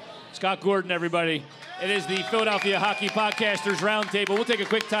part of. Scott Gordon, everybody. It is the Philadelphia Hockey Podcasters Roundtable. We'll take a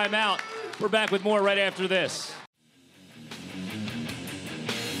quick time out. We're back with more right after this.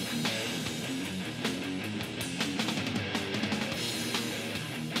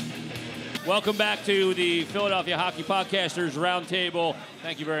 Welcome back to the Philadelphia Hockey Podcasters Roundtable.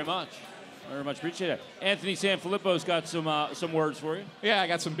 Thank you very much. Very much appreciate it. Anthony Sanfilippo's got some words for you. Yeah, I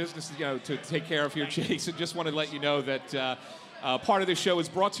got some business to take care of here, Jason. Just want to let you know that part of this show is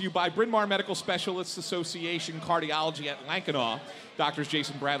brought to you by Bryn Mawr Medical Specialists Association Cardiology at Lankanaw. Doctors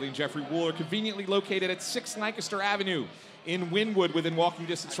Jason Bradley and Jeffrey Wool are conveniently located at 6 Lancaster Avenue in Wynwood, within walking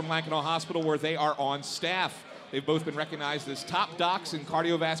distance from Lankanaw Hospital, where they are on staff. They've both been recognized as top docs in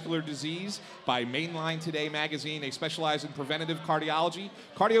cardiovascular disease by Mainline Today magazine. They specialize in preventative cardiology,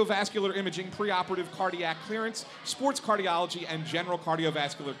 cardiovascular imaging, preoperative cardiac clearance, sports cardiology, and general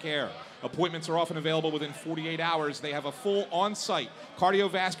cardiovascular care. Appointments are often available within 48 hours. They have a full on-site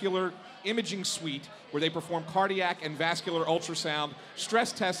cardiovascular imaging suite where they perform cardiac and vascular ultrasound,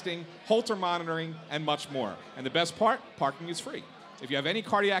 stress testing, Holter monitoring, and much more. And the best part, parking is free. If you have any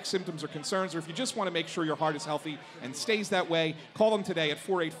cardiac symptoms or concerns, or if you just want to make sure your heart is healthy and stays that way, call them today at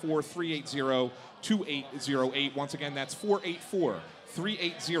 484-380-2808. Once again, that's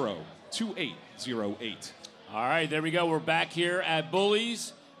 484-380-2808. All right, there we go. We're back here at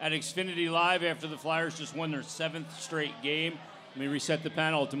Bullies at Xfinity Live after the Flyers just won their 7th straight game. Let me reset the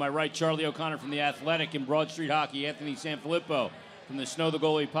panel. To my right, Charlie O'Connor from The Athletic and Broad Street Hockey, Anthony Sanfilippo from the Snow the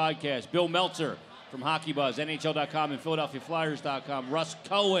Goalie podcast, Bill Meltzer from Hockey Buzz, NHL.com and PhiladelphiaFlyers.com, Russ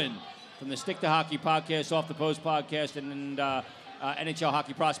Cohen from the Stick to Hockey podcast, Off the Post podcast, and NHL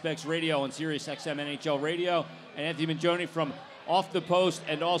Hockey Prospects Radio on Sirius XM NHL Radio, and Anthony Mangione from Off the Post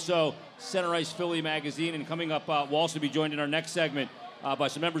and also Center Ice Philly magazine. And coming up, we'll also be joined in our next segment by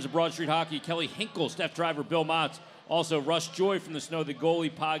some members of Broad Street Hockey, Kelly Hinkle, Steph Driver, Bill Motz, also Russ Joy from the Snow the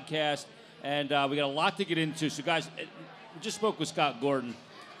Goalie podcast. And we got a lot to get into. So, guys, we just spoke with Scott Gordon.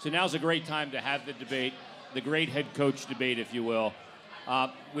 So now's a great time to have the debate, the great head coach debate, if you will.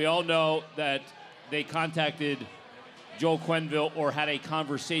 We all know that they contacted Joel Quenneville or had a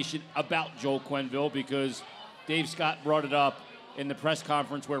conversation about Joel Quenneville because Dave Scott brought it up in the press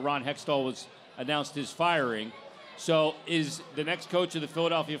conference where Ron Hextall was announced his firing. So is the next coach of the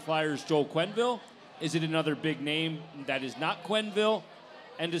Philadelphia Flyers Joel Quenneville? Is it another big name that is not Quenneville?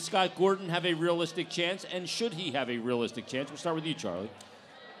 And does Scott Gordon have a realistic chance? And should he have a realistic chance? We'll start with you, Charlie.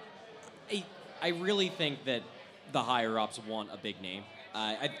 I really think that the higher-ups want a big name.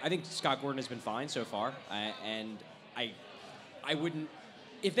 I think Scott Gordon has been fine so far, and I wouldn't.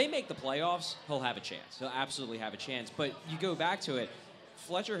 If they make the playoffs, he'll have a chance. He'll absolutely have a chance. But you go back to it,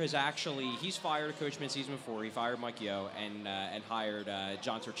 Fletcher has he's fired a coach midseason before. He fired Mike Yeo and hired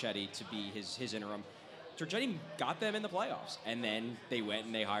John Torchetti to be his interim. Torchetti got them in the playoffs, and then they went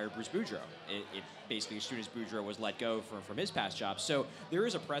and they hired Bruce Boudreau. It basically, as soon as Boudreau was let go from his past job. So there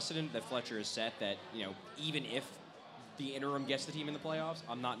is a precedent that Fletcher has set that, even if the interim gets the team in the playoffs,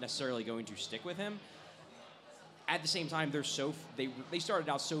 I'm not necessarily going to stick with him. At the same time, they started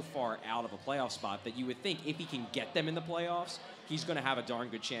out so far out of a playoff spot that you would think if he can get them in the playoffs, he's going to have a darn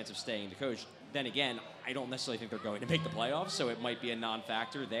good chance of staying the coach. Then again, I don't necessarily think they're going to make the playoffs, so it might be a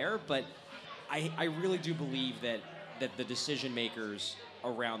non-factor there, but I really do believe that the decision makers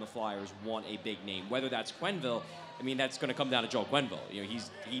around the Flyers want a big name. Whether that's Quenneville, that's going to come down to Joel Quenneville.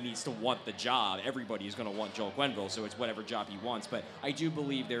 He needs to want the job. Everybody is going to want Joel Quenneville, so it's whatever job he wants. But I do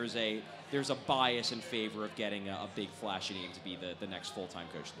believe there's a bias in favor of getting a big flashy name to be the next full-time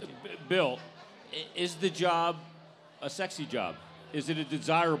coach of the team. Bill, is the job a sexy job? Is it a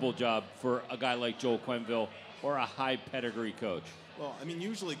desirable job for a guy like Joel Quenneville or a high pedigree coach? Well,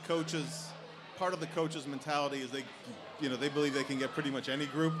 usually coaches, part of the coach's mentality is they believe they can get pretty much any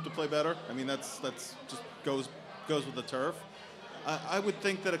group to play better. That's just goes with the turf. I would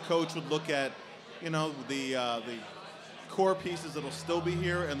think that a coach would look at, the core pieces that'll still be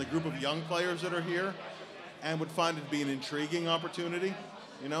here and the group of young players that are here, and would find it to be an intriguing opportunity.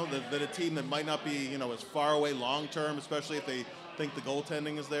 That a team that might not be, as far away long term, especially if they think the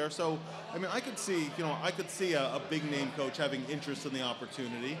goaltending is there. So, I could see a big name coach having interest in the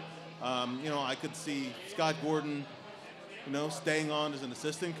opportunity. I could see Scott Gordon, staying on as an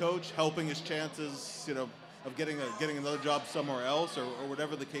assistant coach, helping his chances, of getting another job somewhere else or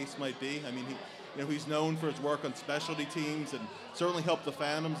whatever the case might be. He's known for his work on specialty teams and certainly helped the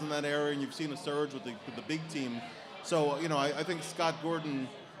Phantoms in that area, and you've seen a surge with the big team. So, I think Scott Gordon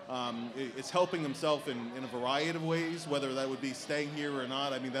is helping himself in a variety of ways, whether that would be staying here or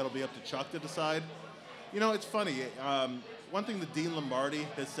not. That'll be up to Chuck to decide. It's funny. One thing that Dean Lombardi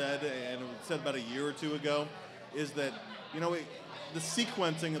has said, and it was said about a year or two ago, is that, the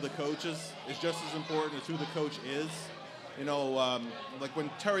sequencing of the coaches is just as important as who the coach is. Like when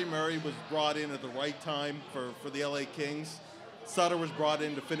Terry Murray was brought in at the right time for the LA Kings, Sutter was brought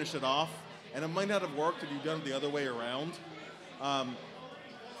in to finish it off, and it might not have worked if you'd done it the other way around. I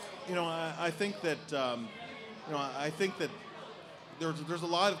think that there's a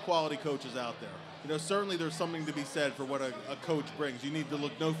lot of quality coaches out there. Certainly there's something to be said for what a coach brings. You need to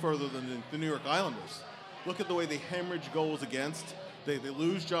look no further than the New York Islanders. Look at the way they hemorrhage goals against. They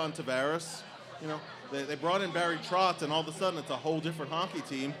lose John Tavares. They brought in Barry Trotz, and all of a sudden it's a whole different hockey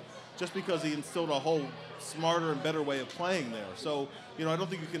team just because he instilled a whole smarter and better way of playing there. So, I don't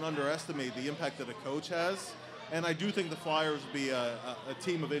think you can underestimate the impact that a coach has. And I do think the Flyers would be a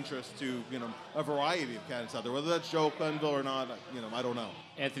team of interest to, a variety of candidates out there. Whether that's Joe Quenneville or not, I don't know.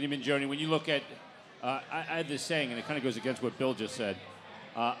 Anthony Mingione, when you look at, I had this saying, and it kind of goes against what Bill just said.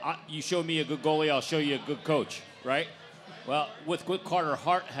 You show me a good goalie, I'll show you a good coach, right? Well, with what Carter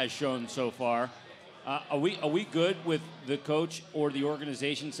Hart has shown so far, are we good with the coach or the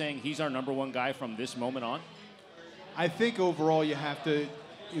organization saying he's our number one guy from this moment on? I think overall you have to,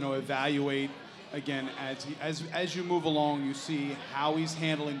 evaluate again as you move along. You see how he's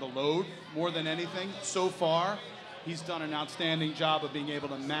handling the load more than anything. So far, he's done an outstanding job of being able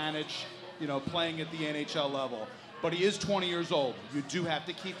to manage, playing at the NHL level. But he is 20 years old. You do have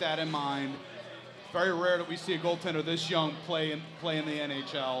to keep that in mind. Very rare that we see a goaltender this young play in the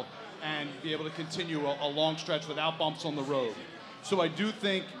NHL and be able to continue a long stretch without bumps on the road. So I do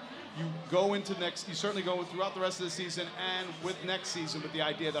think you certainly go throughout the rest of the season and with next season with the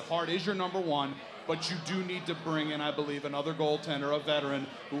idea that Hart is your number one, but you do need to bring in, I believe, another goaltender, a veteran,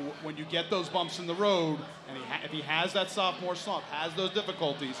 who, when you get those bumps in the road, and if he has that sophomore slump, has those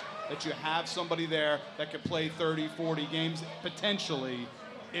difficulties, that you have somebody there that could play 30, 40 games potentially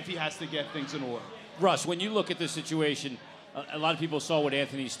if he has to get things in order. Russ, when you look at this situation, a lot of people saw what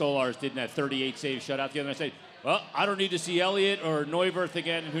Anthony Stolarz did in that 38-save shutout the other night and say, well, I don't need to see Elliott or Neuwirth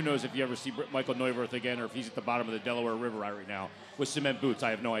again. And who knows if you ever see Michael Neuwirth again or if he's at the bottom of the Delaware River right now with cement boots. I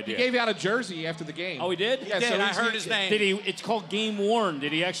have no idea. He gave out a jersey after the game. Oh, he did? Yeah, I heard his name. Did he? It's called Game Worn.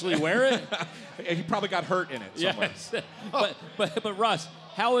 Did he actually wear it? He probably got hurt in it somewhere. Yes. but Russ,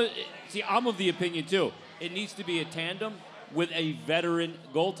 see, I'm of the opinion, too, it needs to be a tandem with a veteran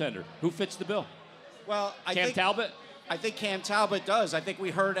goaltender. Who fits the bill? Well, Cam Talbot? I think Cam Talbot does. I think we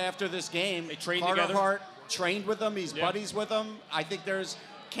heard after this game, they trained Carter together. Hart trained with him. He's buddies with him. I think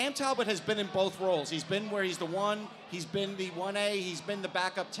Cam Talbot has been in both roles. He's been where he's the one. He's been the 1A. He's been the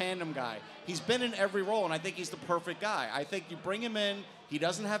backup tandem guy. He's been in every role, and I think he's the perfect guy. I think you bring him in. He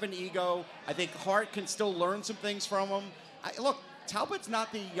doesn't have an ego. I think Hart can still learn some things from him. Look, Talbot's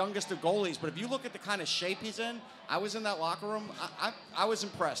not the youngest of goalies, but if you look at the kind of shape he's in, I was in that locker room. I was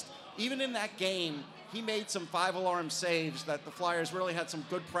impressed. Even in that game, he made some 5-alarm saves that the Flyers really had some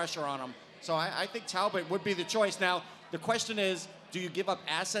good pressure on him. So I think Talbot would be the choice. Now, the question is, do you give up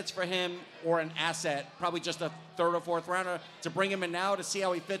assets for him or an asset, probably just a third or fourth rounder, to bring him in now to see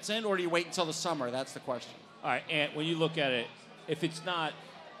how he fits in, or do you wait until the summer? That's the question. All right, Ant, when you look at it, if it's not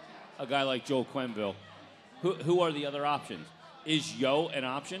a guy like Joel Quenneville, who are the other options? Is Yo an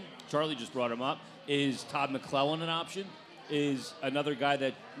option? Charlie just brought him up. Is Todd McClellan an option? Is another guy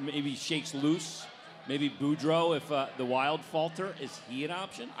that maybe shakes loose? Maybe Boudreau, if the Wild falter, is he an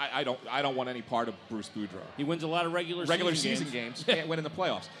option? I don't want any part of Bruce Boudreau. He wins a lot of regular season games. Can't win in the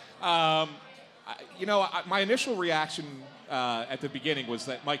playoffs. My initial reaction at the beginning was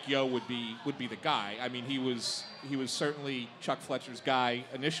that Mike Yeo would be the guy. I mean, he was certainly Chuck Fletcher's guy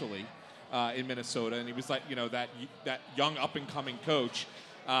initially in Minnesota, and he was like that young up and coming coach.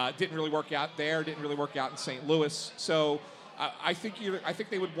 Didn't really work out there. Didn't really work out in St. Louis. So. I think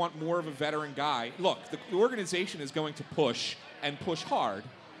they would want more of a veteran guy. Look, the organization is going to push hard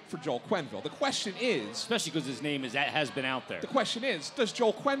for Joel Quenneville. The question is, especially because his name has been out there. The question is, does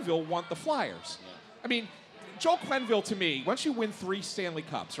Joel Quenneville want the Flyers? I mean, Joel Quenneville, to me, once you win 3 Stanley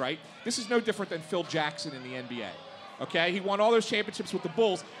Cups, right? This is no different than Phil Jackson in the NBA. Okay, he won all those championships with the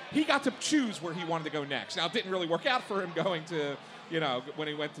Bulls. He got to choose where he wanted to go next. Now, it didn't really work out for him going to. When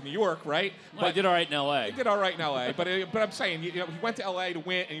he went to New York, right? Well, he did all right in L.A. He did all right in L.A., but I'm saying, he went to L.A. to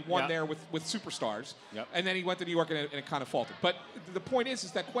win, and he won there with superstars. Yep. And then he went to New York, and it kind of faltered. But the point is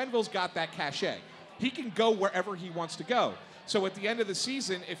that Quenneville's got that cachet. He can go wherever he wants to go. So at the end of the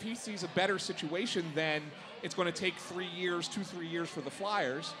season, if he sees a better situation, then it's going to take 3 years, 2-3 years for the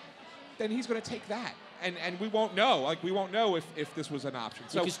Flyers, then he's going to take that. And we won't know. Like, we won't know if this was an option.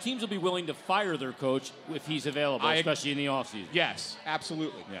 So, because teams will be willing to fire their coach if he's available, especially in the offseason. Yes,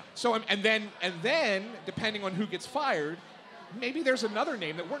 absolutely. Yeah. So and then depending on who gets fired, maybe there's another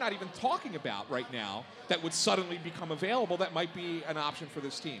name that we're not even talking about right now that would suddenly become available that might be an option for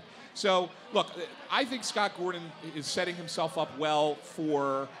this team. So look, I think Scott Gordon is setting himself up well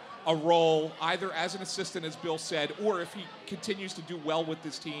for a role either as an assistant, as Bill said, or if he continues to do well with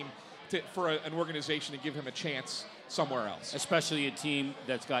this team, for an organization to give him a chance somewhere else. Especially a team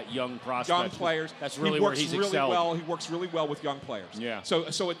that's got young prospects. Young players. That's really where he's excelled. He works really well with young players. Yeah.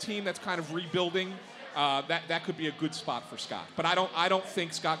 So a team that's kind of rebuilding, that could be a good spot for Scott. But I don't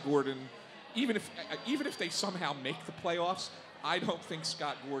think Scott Gordon, even if they somehow make the playoffs, I don't think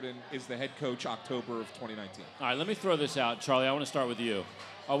Scott Gordon is the head coach October of 2019. All right, let me throw this out. Charlie, I want to start with you.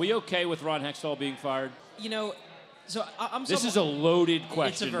 Are we okay with Ron Hextall being fired? So I'm. This is a loaded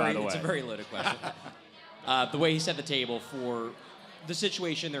question, by the way. It's a very loaded question. the way he set the table for the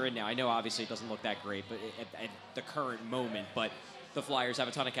situation they're in now. I know obviously it doesn't look that great, but at the current moment, but the Flyers have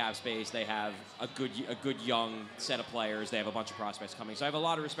a ton of cap space. They have a good young set of players. They have a bunch of prospects coming. So I have a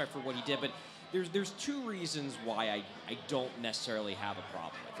lot of respect for what he did, but there's two reasons why I don't necessarily have a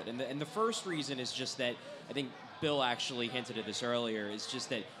problem with it. And the first reason is just that I think Bill actually hinted at this earlier, is just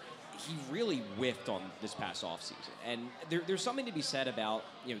that he really whiffed on this past offseason. And there's something to be said about,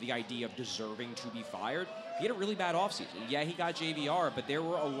 the idea of deserving to be fired. He had a really bad offseason. Yeah, he got JVR, but there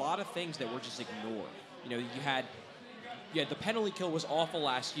were a lot of things that were just ignored. You had the penalty kill was awful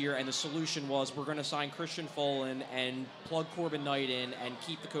last year, and the solution was we're going to sign Christian Folin and plug Corbin Knight in and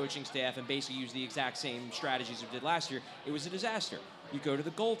keep the coaching staff and basically use the exact same strategies we did last year. It was a disaster. You go to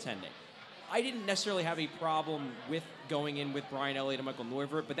the goaltending. I didn't necessarily have a problem with going in with Brian Elliott and Michael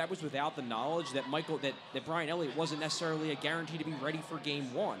Neuvirth, but that was without the knowledge that that Brian Elliott wasn't necessarily a guarantee to be ready for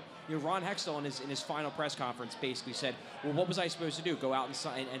Game 1. Ron Hextall in his final press conference basically said, well, what was I supposed to do? Go out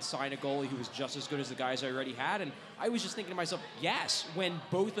and sign a goalie who was just as good as the guys I already had? And I was just thinking to myself, yes, when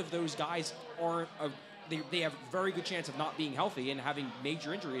both of those guys aren't they have a very good chance of not being healthy and having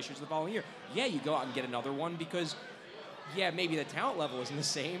major injury issues the following year. Yeah, you go out and get another one because maybe the talent level isn't the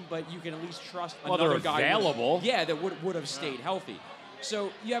same, but you can at least trust another guy available. That would have stayed healthy. So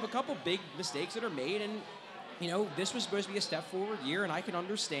you have a couple big mistakes that are made, and this was supposed to be a step forward year, and I can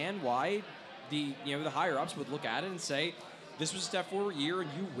understand why the higher ups would look at it and say, this was a step forward year and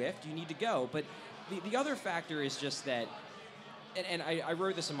you whiffed, you need to go. But the other factor is just that, and I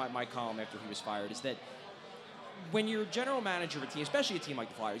wrote this in my column after he was fired, is that when you're general manager of a team, especially a team like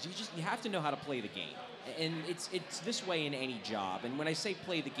the Flyers, you have to know how to play the game. And it's this way in any job. And when I say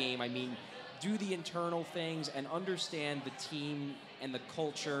play the game, I mean do the internal things and understand the team and the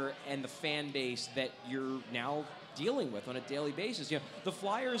culture and the fan base that you're now dealing with on a daily basis. The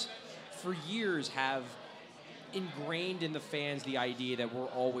Flyers for years have ingrained in the fans the idea that we're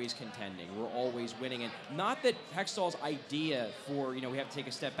always contending, we're always winning, and not that Hextall's idea for we have to take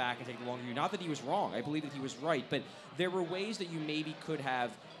a step back and take the longer view, not that he was wrong, I believe that he was right, but there were ways that you maybe could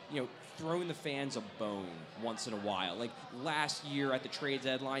have thrown the fans a bone once in a while. Like last year at the trade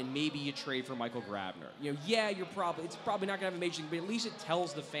deadline, maybe you trade for Michael Grabner. It's probably not going to have a major thing, but at least it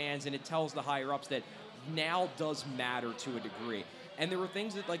tells the fans and it tells the higher ups that now does matter to a degree. And there were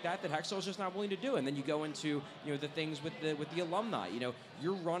things like that Hextall was just not willing to do. And then you go into the things with the alumni.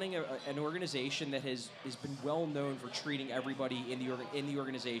 You're running an organization that has been well known for treating everybody in the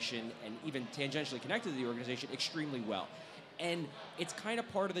organization and even tangentially connected to the organization extremely well. And it's kind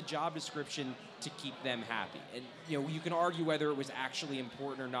of part of the job description to keep them happy. And you can argue whether it was actually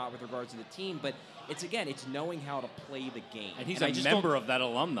important or not with regards to the team, but it's knowing how to play the game. And he's a member of that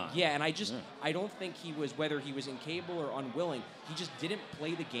alumni. Yeah, and I don't think he was, whether he was incapable or unwilling, he just didn't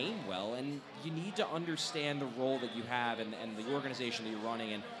play the game well. And you need to understand the role that you have and the organization that you're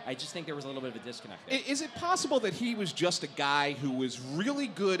running. And I just think there was a little bit of a disconnect there. Is it possible that he was just a guy who was really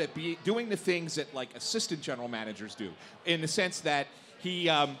good at doing the things that like assistant general managers do, in the sense that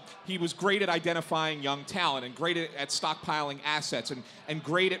he was great at identifying young talent and great at stockpiling assets and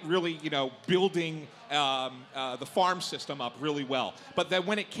great at really building the farm system up really well. But then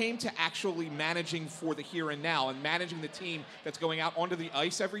when it came to actually managing for the here and now and managing the team that's going out onto the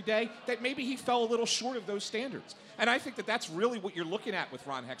ice every day, that maybe he fell a little short of those standards. And I think that that's really what you're looking at with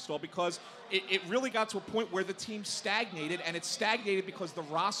Ron Hextall, because it really got to a point where the team stagnated, and it stagnated because the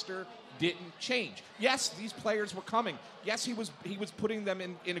roster didn't change. Yes, these players were coming. Yes, he was putting them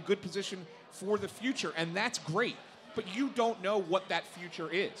in a good position for the future, and that's great. But you don't know what that future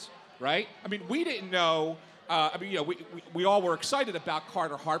is, right? I mean, we didn't know. We all were excited about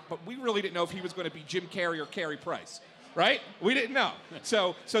Carter Hart, but we really didn't know if he was going to be Jim Carey or Carey Price, right? We didn't know.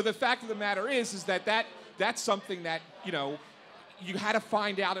 So the fact of the matter is that that's something that you had to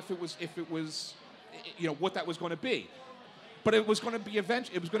find out if it was what that was going to be. But it was going to be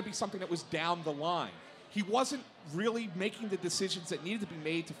it was going to be something that was down the line. He wasn't really making the decisions that needed to be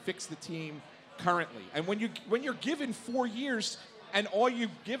made to fix the team currently. And when you're given 4 years and all you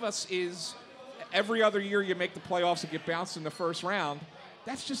give us is every other year you make the playoffs and get bounced in the first round,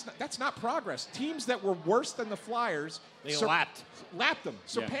 that's not progress. Teams that were worse than the Flyers lapped them,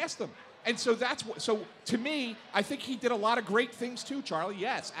 surpassed them. And so so to me, I think he did a lot of great things too, Charlie.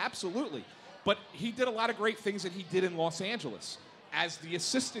 Yes, absolutely. But he did a lot of great things that he did in Los Angeles as the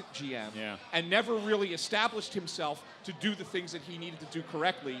assistant GM and never really established himself to do the things that he needed to do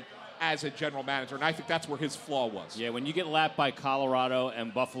correctly as a general manager. And I think that's where his flaw was. Yeah, when you get lapped by Colorado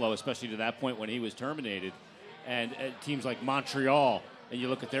and Buffalo, especially to that point when he was terminated, and teams like Montreal, and you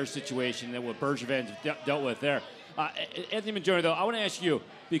look at their situation and what Bergevin's dealt with there. Anthony Mangione, though, I want to ask you,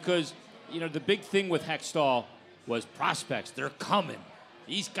 because the big thing with Hextall was prospects. They're coming.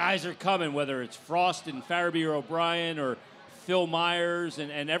 These guys are coming, whether it's Frost and Farabee or O'Brien or Phil Myers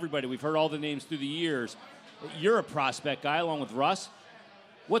and everybody. We've heard all the names through the years. You're a prospect guy along with Russ.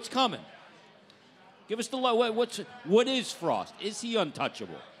 What's coming? Give us the what is Frost? Is he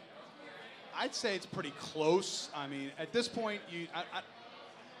untouchable? I'd say it's pretty close. I mean, at this point,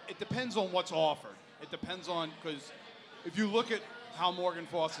 it depends on what's offered. It depends on, because if you look at how Morgan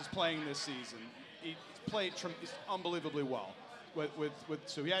Frost is playing this season, he's played unbelievably well.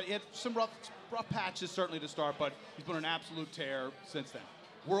 So he had some rough patches certainly to start, but he's been an absolute tear since then.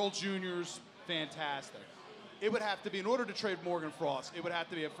 World Juniors, fantastic. It would have to be, in order to trade Morgan Frost, it would have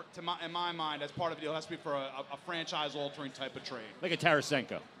to be, in my mind, as part of the deal, it has to be for a franchise-altering type of trade. Like a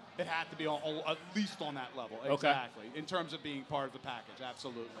Tarasenko. It had to be at least on that level. Okay. Exactly. In terms of being part of the package,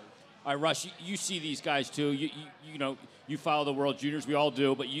 absolutely. All right, Russ, you see these guys too. You follow the World Juniors. We all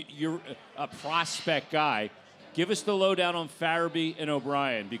do, but you're a prospect guy. Give us the lowdown on Farabee and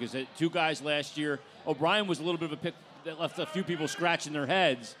O'Brien, because two guys last year. O'Brien was a little bit of a pick that left a few people scratching their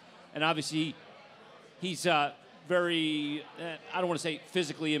heads, and obviously he's very, I don't want to say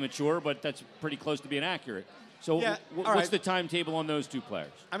physically immature, but that's pretty close to being accurate. So what's the timetable on those two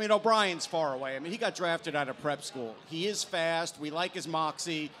players? I mean, O'Brien's far away. I mean, he got drafted out of prep school. He is fast. We like his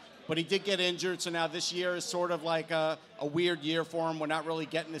moxie, but he did get injured, so now this year is sort of like a weird year for him. We're not really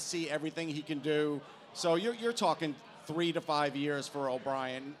getting to see everything he can do. So you're talking 3 to 5 years for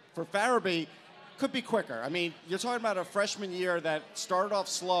O'Brien. For Farabee, could be quicker. I mean, you're talking about a freshman year that started off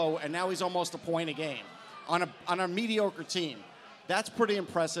slow, and now he's almost a point a game on a mediocre team. That's pretty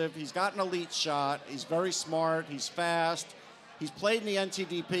impressive. He's got an elite shot. He's very smart. He's fast. He's played in the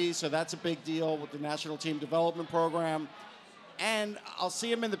NTDP, so that's a big deal with the National Team Development Program. And I'll see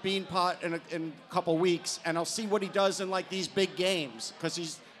him in the Bean Pot in a couple weeks, and I'll see what he does in like these big games, because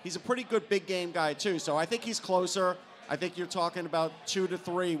he's a pretty good big game guy too. So I think he's closer. I think you're talking about 2 to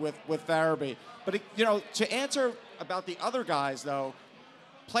 3 with Farabee. But to answer about the other guys though,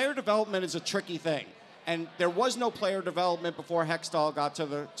 player development is a tricky thing. And there was no player development before Hextall got to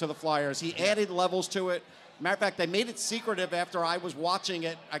the Flyers. He added levels to it. Matter of fact, they made it secretive after I was watching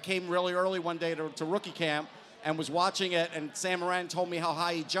it. I came really early one day to rookie camp and was watching it, and Sam Moran told me how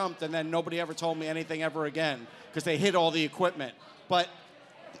high he jumped, and then nobody ever told me anything ever again because they hid all the equipment. But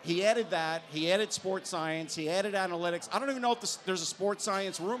he added that. He added sports science. He added analytics. I don't even know if there's a sports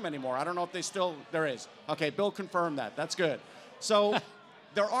science room anymore. I don't know if there is. Okay, Bill confirmed that. That's good. So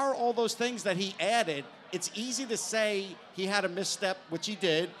there are all those things that he added. It's easy to say he had a misstep, which he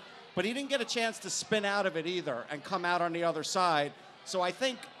did, but he didn't get a chance to spin out of it either and come out on the other side. So I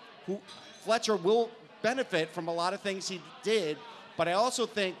think Fletcher will benefit from a lot of things he did, but I also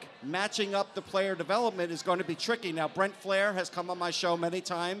think matching up the player development is going to be tricky. Now, Brent Flair has come on my show many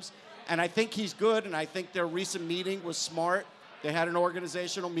times, and I think he's good, and I think their recent meeting was smart. They had an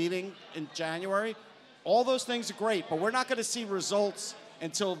organizational meeting in January. All those things are great, but we're not going to see results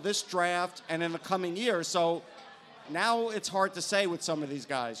until this draft and in the coming year. So now it's hard to say with some of these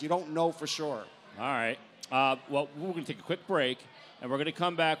guys. You don't know for sure. All right. Well, we're going to take a quick break, and we're going to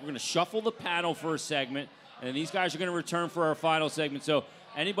come back. We're going to shuffle the panel for a segment, and then these guys are going to return for our final segment. So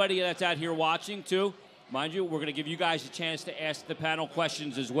anybody that's out here watching, too, mind you, we're going to give you guys a chance to ask the panel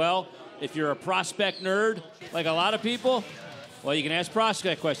questions as well. If you're a prospect nerd, like a lot of people, well, you can ask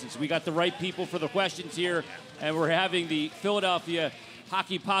prospect questions. We got the right people for the questions here, and we're having the Philadelphia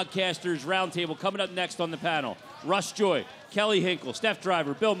Hockey Podcasters Roundtable coming up next on the panel. Russ Joy, Kelly Hinkle, Steph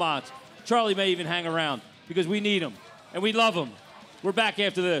Driver, Bill Motz. Charlie may even hang around because we need him, and we love him. We're back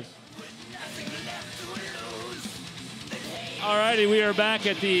after this. All righty, we are back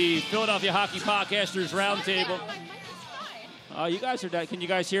at the Philadelphia Hockey Podcasters Roundtable. You guys are down. Can you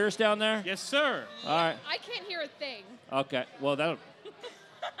guys hear us down there? Yes, sir. All right. I can't hear a thing. Okay. Well,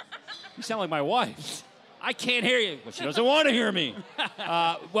 you sound like my wife. I can't hear you. Well, she doesn't want to hear me.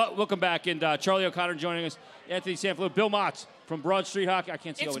 Welcome back. And Charlie O'Connor joining us. Anthony Sanfilippo. Bill Motz from Broad Street Hockey. I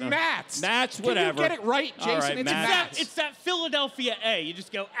can't see it's what Mats. Mats, whatever. Can you get it right, Jason? Right, it's Mats. It's that Philadelphia A. You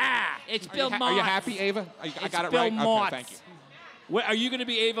just go, It's Bill Motz. Are you happy, Ava? I got it Bill right? Motz. Okay, thank you. Are you going to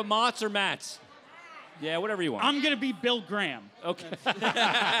be Ava Motz or Mats? Yeah, whatever you want. I'm going to be Bill Graham. Okay.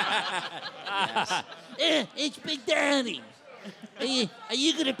 It's Big Daddy. Are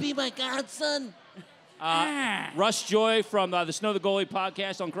you going to be my godson? Russ Joy from the Snow the Goalie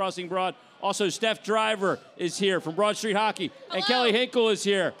podcast on Crossing Broad. Also, Steph Driver is here from Broad Street Hockey. Hello. And Kelly Hinkle is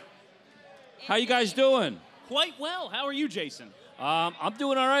here. How you guys doing? Quite well. How are you, Jason? I'm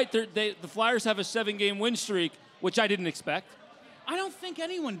doing all right. The Flyers have a 7-game win streak, which I didn't expect. I don't think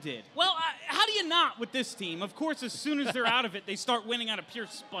anyone did. Well, how do you not with this team? Of course, as soon as they're out of it, they start winning out of pure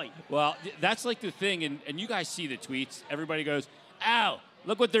spite. Well, that's like the thing, and you guys see the tweets. Everybody goes, ow,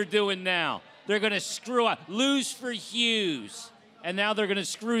 look what they're doing now. They're going to screw up. Lose for Hughes. And now they're going to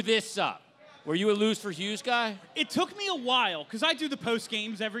screw this up. Were you a lose for Hughes guy? It took me a while, because I do the post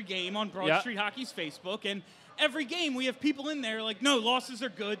games every game on Broad Yep. Street Hockey's Facebook, and every game we have people in there like, no, losses are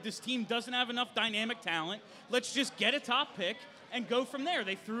good. This team doesn't have enough dynamic talent. Let's just get a top pick and go from there.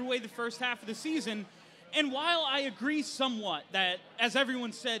 They threw away the first half of the season. And while I agree somewhat that, as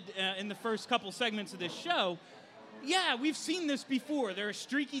everyone said in the first couple segments of this show, yeah, we've seen this before. They're a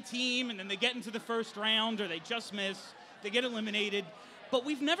streaky team, and then they get into the first round, or they just miss. They get eliminated. But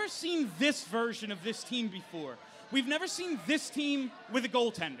we've never seen this version of this team before. We've never seen this team with a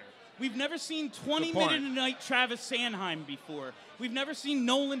goaltender. We've never seen 20-minute-a-night Travis Sanheim before. We've never seen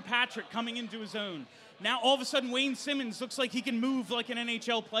Nolan Patrick coming into his own. Now, all of a sudden, Wayne Simmons looks like he can move like an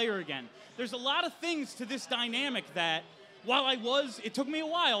NHL player again. There's a lot of things to this dynamic that, while it took me a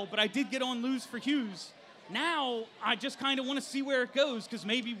while, but I did get on lose for Hughes. Now, I just kind of want to see where it goes, because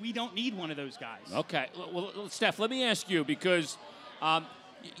maybe we don't need one of those guys. Okay. Well, Steph, let me ask you, because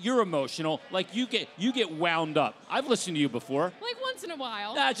you're emotional. Like, you get wound up. I've listened to you before. Like once in a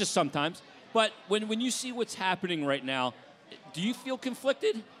while. Just sometimes. But when you see what's happening right now, do you feel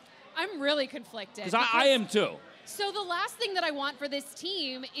conflicted? I'm really conflicted. Because I am too. So the last thing that I want for this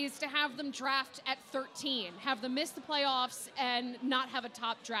team is to have them draft at 13, have them miss the playoffs and not have a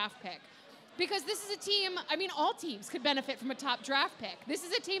top draft pick. Because this is a team, I mean, all teams could benefit from a top draft pick. This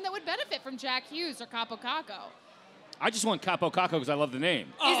is a team that would benefit from Jack Hughes or Capo Caco. I just want Capo Caco because I love the name.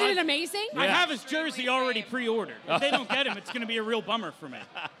 Isn't it amazing? I have his jersey already pre-ordered. If they don't get him, it's going to be a real bummer for me.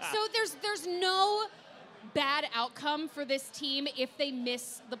 So there's no bad outcome for this team if they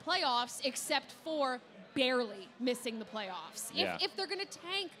miss the playoffs, except for barely missing the playoffs. Yeah. If they're going to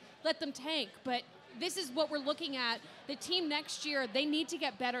tank, let them tank. But this is what we're looking at. The team next year, they need to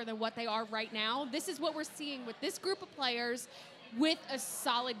get better than what they are right now. This is what we're seeing with this group of players with a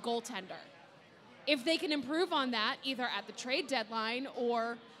solid goaltender. If they can improve on that, either at the trade deadline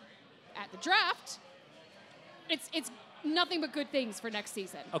or at the draft, it's nothing but good things for next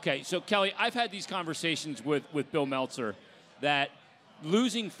season. Okay, so Kelly, I've had these conversations with Bill Meltzer that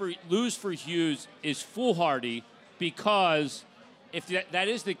lose for Hughes is foolhardy, because if that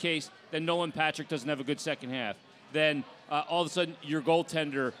is the case, then Nolan Patrick doesn't have a good second half. Then all of a sudden your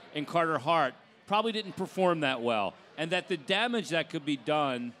goaltender and Carter Hart probably didn't perform that well, and that the damage that could be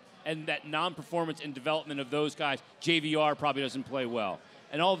done and that non-performance and development of those guys, JVR probably doesn't play well.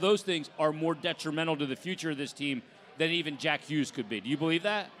 And all of those things are more detrimental to the future of this team than even Jack Hughes could be. Do you believe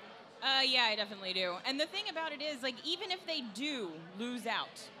that? Yeah, I definitely do. And the thing about it is, like, even if they do lose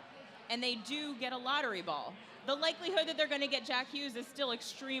out and they do get a lottery ball, the likelihood that they're going to get Jack Hughes is still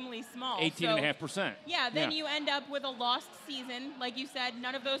extremely small. 18.5%. Yeah, then you end up with a lost season. Like you said,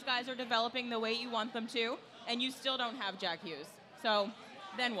 none of those guys are developing the way you want them to, and you still don't have Jack Hughes. So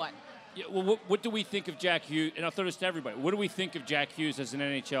then what? Yeah, well, what do we think of Jack Hughes? And I'll throw this to everybody. What do we think of Jack Hughes as an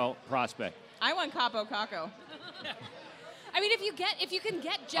NHL prospect? I want Capo Caco. I mean, if you can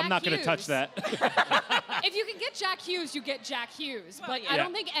get Jack Hughes. I'm not going to touch that. If you can get Jack Hughes, you get Jack Hughes. Well, but yeah. I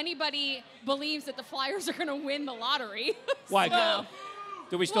don't think anybody believes that the Flyers are going to win the lottery. Why? So,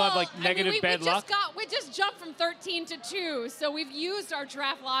 Do we still have like negative bad luck? We just jumped from 13 to 2, so we've used our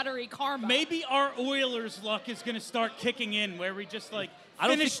draft lottery karma. Maybe our Oilers' luck is going to start kicking in, where we just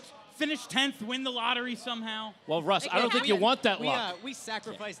finish 10th, win the lottery somehow. Well, Russ, I don't think you want that luck. We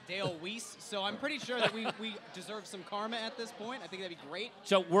sacrificed Dale Weiss, so I'm pretty sure that we deserve some karma at this point. I think that'd be great.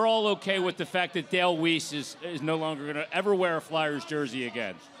 So we're all okay with the fact that Dale Weiss is no longer going to ever wear a Flyers jersey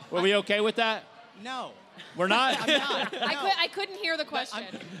again. Were we okay with that? No. We're not? I'm not. No. I couldn't hear the question.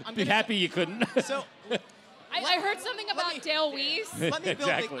 I'm Be happy you couldn't. So I heard something about Dale Weiss.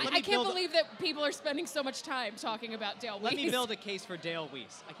 Exactly. I can't believe that people are spending so much time talking about Dale Weiss. Let me build a case for Dale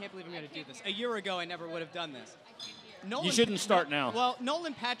Weiss. I can't believe I'm going to do this. A year ago, I never would have done this. You shouldn't start now. Well,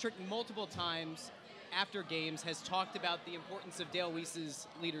 Nolan Patrick multiple times after games has talked about the importance of Dale Weiss's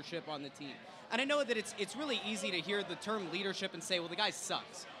leadership on the team. And I know that it's really easy to hear the term leadership and say, well, the guy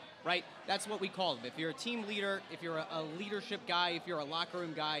sucks, right? That's what we call him. If you're a team leader, if you're a leadership guy, if you're a locker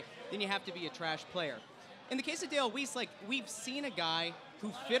room guy, then you have to be a trash player. In the case of Dale Weiss, like, we've seen a guy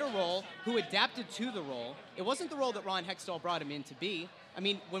who fit a role, who adapted to the role. It wasn't the role that Ron Hextall brought him in to be. I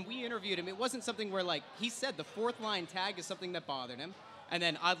mean, when we interviewed him, it wasn't something where, like, he said the fourth line tag is something that bothered him. And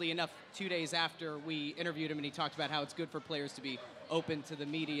then, oddly enough, 2 days after we interviewed him and he talked about how it's good for players to be open to the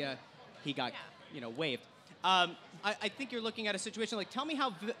media, he got, waived. I think you're looking at a situation like, tell me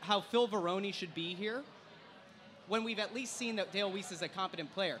how Phil Varone should be here. when we've at least seen that Dale Weiss is a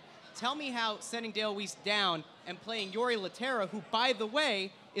competent player. Tell me how sending Dale Weiss down and playing Jori Lehtera, who, by the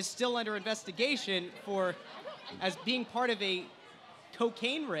way, is still under investigation for as being part of a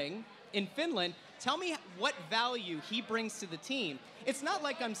cocaine ring in Finland. Tell me what value he brings to the team. It's not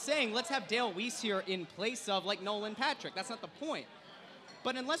like I'm saying let's have Dale Weiss here in place of like Nolan Patrick. That's not the point.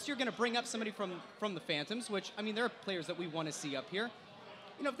 But unless you're going to bring up somebody from the Phantoms, which, I mean, there are players that we want to see up here.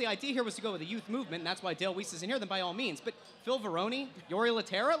 You know, if the idea here was to go with a youth movement, and that's why Dale Weiss is in here, then by all means. But Phil Varone, Jori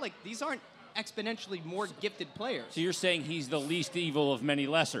Lehtera, like, these aren't exponentially more gifted players. So you're saying he's the least evil of many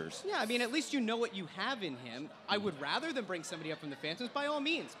lessers? Yeah, I mean, at least you know what you have in him. I would rather than bring somebody up from the Phantoms. By all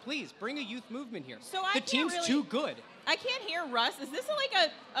means, please, bring a youth movement here. So I the can't team's really- too good. I can't hear Russ. Is this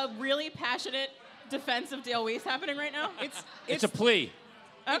like a really passionate defense of Dale Weiss happening right now? It's a plea.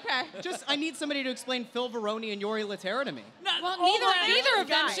 Okay. Just, I need somebody to explain Phil Varone and Jori Lehtera to me. Well, all neither of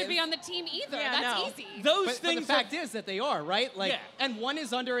them guys. should be on the team either. Yeah, That's no. easy. But the fact is that they are, right? Like, Yeah. and one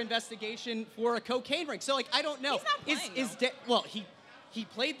is under investigation for a cocaine ring. So, like, I don't know. He's not playing, Well, he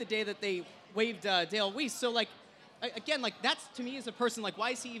played the day that they waived Dale Weiss. So, like, again, like, that's to me as a person, like,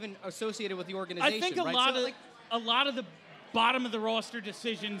 why is he even associated with the organization? I think a right? lot So, of like, a lot of the bottom of the roster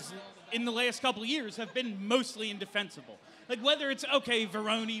decisions in the last couple of years have been mostly indefensible. Like whether it's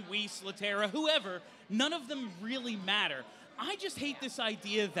Varone, Weiss, Lehtera, whoever, none of them really matter. I just hate this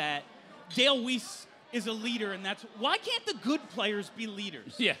idea that Dale Weiss is a leader, and that's why can't the good players be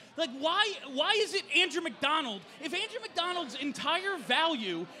leaders? Yeah. Like why is it Andrew McDonald? If Andrew McDonald's entire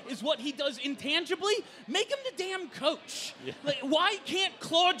value is what he does intangibly, make him the damn coach. Yeah. Like, why can't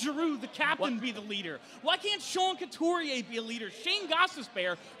Claude Giroux, the captain, be the leader? Why can't Sean Couturier be a leader? Shane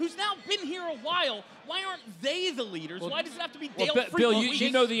Gostisbehere, who's now been here a while, why aren't they the leaders? Why does it have to be Dale Bill, Freakle?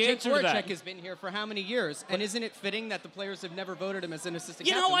 you know the Jake answer to that. Voracek has been here for how many years? And isn't it fitting that the players have never voted him as an assistant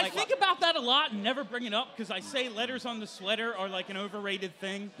You captain? know, I Like, think about that a lot and never bring it up because I say letters on the sweater are like an overrated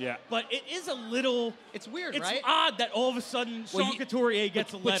thing. Yeah. But it is a little... It's weird, It's right? odd that all of a sudden Sean Couturier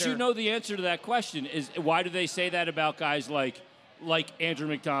gets a letter. But you know the answer to that question is why do they say that about guys like Andrew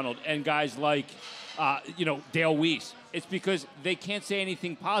McDonald and guys like Dale Weiss? It's because they can't say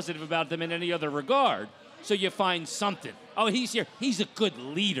anything positive about them in any other regard. So you find something. Oh, he's here. He's a good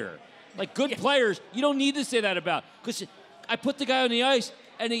leader. Like good players, you don't need to say that about. Because I put the guy on the ice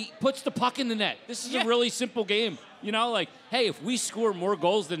and he puts the puck in the net. This is a really simple game. You know, like, hey, if we score more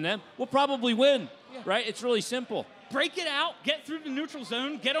goals than them, we'll probably win. Right? It's really simple. Break it out, get through the neutral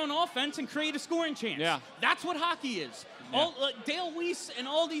zone, get on offense, and create a scoring chance. Yeah. That's what hockey is. Yeah. Dale Weiss and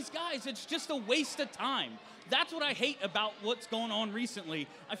all these guys, it's just a waste of time. That's what I hate about what's going on recently.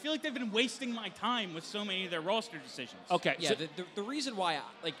 I feel like they've been wasting my time with so many of their roster decisions. Okay. Yeah, the reason why,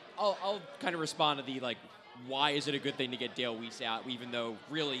 I'll kind of respond to the, why is it a good thing to get Dale Weiss out, even though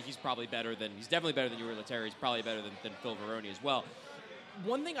really he's definitely better than Jori Lehtera. He's probably better than Phil Varone as well.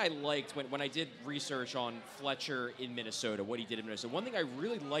 One thing I liked when I did research on Fletcher in Minnesota, what he did in Minnesota, one thing I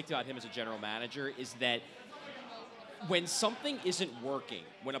really liked about him as a general manager is that when something isn't working,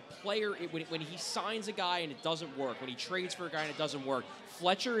 when a player, when he signs a guy and it doesn't work, when he trades for a guy and it doesn't work,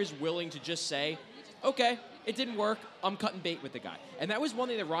 Fletcher is willing to just say, okay, it didn't work, I'm cutting bait with the guy. And that was one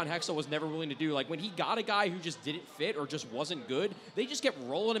thing that Ron Hextall was never willing to do. Like when he got a guy who just didn't fit or just wasn't good, they just kept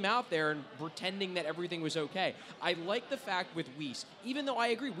rolling him out there and pretending that everything was okay. I like the fact with Weiss, even though I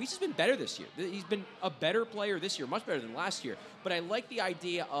agree, Weiss has been better this year. He's been a better player this year, much better than last year. But I like the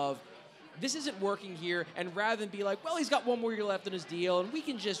idea of, this isn't working here, and rather than be like, well, he's got one more year left on his deal, and we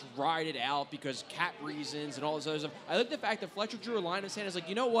can just ride it out because cap reasons and all this other stuff. I like the fact that Fletcher drew a line in his hand. Is like,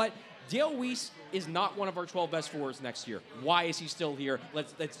 you know what? Dale Weiss is not one of our 12 best forwards next year. Why is he still here?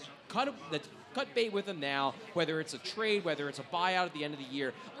 Let's cut bait with him now, whether it's a trade, whether it's a buyout at the end of the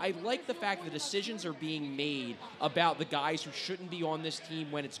year. I like the fact that decisions are being made about the guys who shouldn't be on this team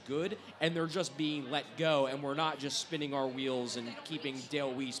when it's good, and they're just being let go, and we're not just spinning our wheels and keeping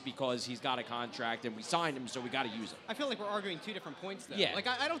Dale Weiss because he's got a contract and we signed him, so we got to use him. I feel like we're arguing two different points, though. Yeah. Like,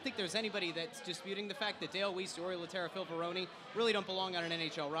 I don't think there's anybody that's disputing the fact that Dale Weiss, Jori Lehtera, Phil Varone really don't belong on an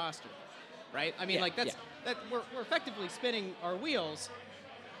NHL roster, right? I mean, we're effectively spinning our wheels.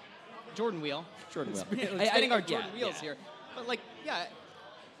 Jordan wheel. Spinning our Jordan wheels here. But,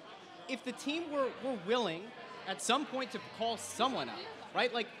 if the team were willing at some point to call someone up,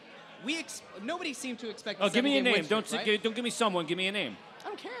 right? Like, nobody seemed to expect. Oh, give me a name. Don't right? give me someone. Give me a name. I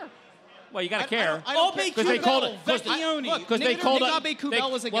don't care. Well, you got to care. I don't care. Because they called it. Because they called up. Nick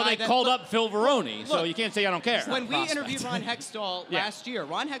Kubel was a guy they that called up Phil Varone, so look, you can't say I don't care. When we interviewed Ron Hextall Yeah. last year,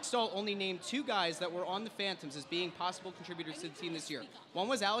 Ron Hextall only named two guys that were on the Phantoms as being possible contributors to the team this year. One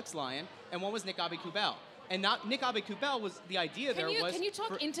was Alex Lyon, and one was Nick Kubel. And not Nick Abe-Kubel was the idea Can you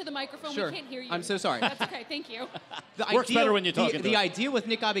talk into the microphone? Sure. We can't hear you. I'm so sorry. That's okay. Thank you. Works better when you talk into The it. idea with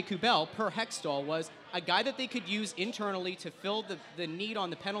Nick Abe-Kubel, per Hextall, was a guy that they could use internally to fill the need on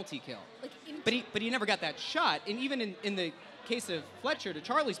the penalty kill. But he never got that shot. And even in the case of Fletcher, to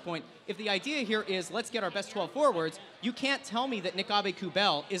Charlie's point, if the idea here is let's get our best 12 forwards, you can't tell me that Nick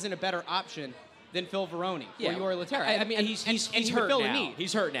Abe-Kubel isn't a better option than Phil Veroni or Yori Laterra. I mean, he's hurt hurt now. now.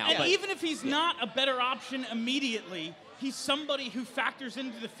 He's hurt now. And but even if he's not a better option immediately, he's somebody who factors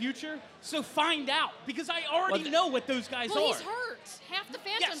into the future. So find out, because I already know what those guys well, are. he's hurt. Half the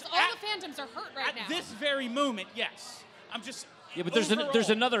Phantoms, Yes, all the Phantoms are hurt right now. At this very moment, yes. I'm just. Yeah, but there's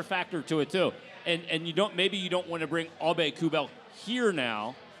another factor to it too, and you don't want to bring Abe-Kubel here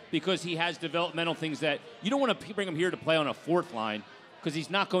now because he has developmental things that you don't want to bring him here to play on a fourth line because he's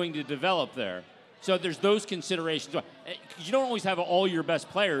not going to develop there. So there's those considerations. You don't always have all your best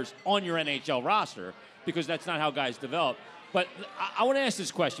players on your NHL roster because that's not how guys develop. But I want to ask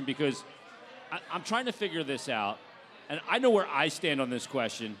this question because I'm trying to figure this out, and I know where I stand on this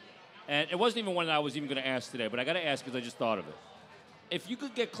question, and it wasn't even one that I was even going to ask today, but I got to ask because I just thought of it. If you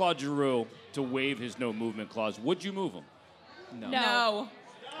could get Claude Giroux to waive his no movement clause, would you move him? No.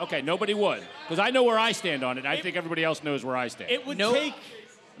 Okay, nobody would because I know where I stand on it. I think everybody else knows where I stand. It would take.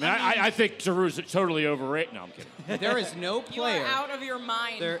 I think Giroux's totally overrated. No, I'm kidding. There is no player. You are out of your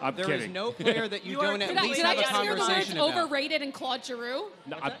mind. There is kidding. no player that you, You are don't at kidding. least Did I have a just hear the words conversation about. overrated and Claude Giroux?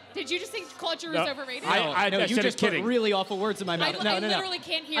 No, Did you just think Claude Giroux No, is overrated? I No, you said just it kidding. put really awful words in my mouth. I literally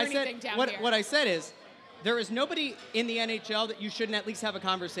can't hear I said, anything down what, here. What I said is, there is nobody in the NHL that you shouldn't at least have a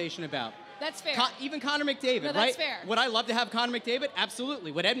conversation about. That's fair. Even Connor McDavid, No, that's right? fair. Would I love to have Connor McDavid?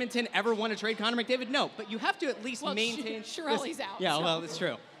 Absolutely. Would Edmonton ever want to trade Connor McDavid? No. But you have to at least Well, maintain. Chiarelli's out. Yeah, so. well, that's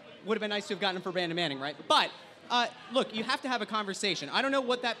true. Would have been nice to have gotten him for Brandon Manning, right? But look, you have to have a conversation. I don't know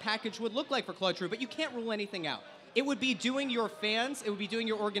what that package would look like for Claude Giroux, but you can't rule anything out. It would be doing your fans, it would be doing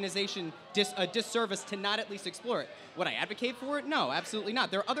your organization a disservice to not at least explore it. Would I advocate for it? No, absolutely not.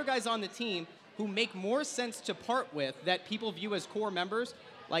 There are other guys on the team who make more sense to part with that people view as core members,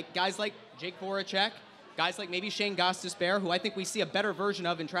 like guys like Jake Voracek, guys like maybe Shane Gostisbehere, who I think we see a better version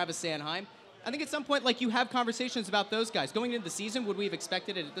of in Travis Sanheim. I think at some point, like, you have conversations about those guys. Going into the season, would we have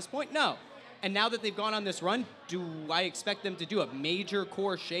expected it at this point? No. And now that they've gone on this run, do I expect them to do a major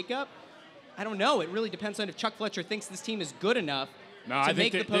core shakeup? I don't know. It really depends on if Chuck Fletcher thinks this team is good enough to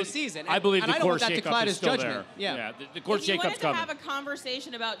make the postseason. I believe and the I don't core want that to shakeup cloud is his still judgment. there. Yeah. The core If you shakeup's wanted to coming. have a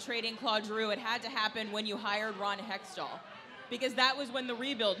conversation about trading Claude Giroux, it had to happen when you hired Ron Hextall. Because that was when the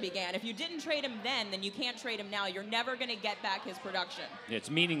rebuild began. If you didn't trade him then you can't trade him now. You're never going to get back his production. It's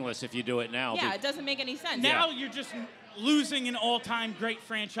meaningless if you do it now. Yeah, it doesn't make any sense. Now you're just losing an all-time great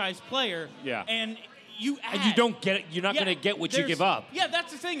franchise player. Yeah. And you add. And you don't get it. You're not Yeah, going to get what you there's- give up. Yeah,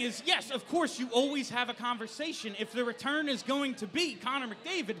 that's the thing is, yes, of course, you always have a conversation. If the return is going to be Connor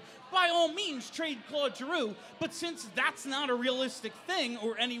McDavid, by all means, trade Claude Giroux. But since that's not a realistic thing,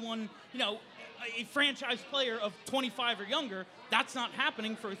 or anyone, a franchise player of 25 or younger, that's not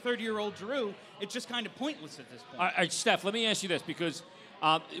happening for a 30-year-old Giroux. It's just kind of pointless at this point. All right, Steph, let me ask you this, because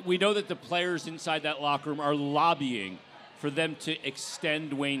we know that the players inside that locker room are lobbying for them to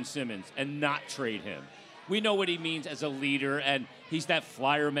extend Wayne Simmons and not trade him. We know what he means as a leader, and he's that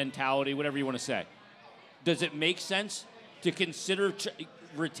flyer mentality, whatever you want to say. Does it make sense to consider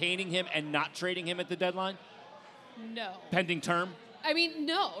retaining him and not trading him at the deadline? No. Pending term? I mean,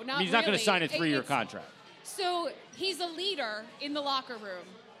 no, not He's not going really. to sign a 3-year It's- contract. So he's a leader in the locker room,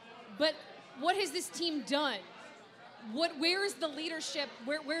 but what has this team done? Where is the leadership?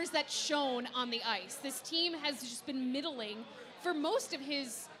 Where is that shown on the ice? This team has just been middling for most of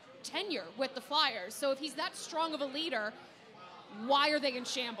his tenure with the Flyers. So if he's that strong of a leader, why are they in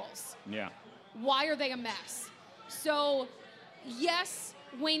shambles? Yeah. Why are they a mess? So, yes,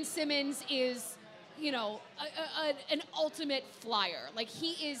 Wayne Simmons is, an ultimate flyer. Like,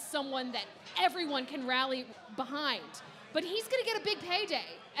 he is someone that everyone can rally behind. But he's going to get a big payday,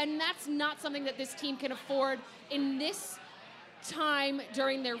 and that's not something that this team can afford in this time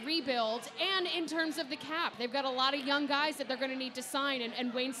during their rebuild and in terms of the cap. They've got a lot of young guys that they're going to need to sign,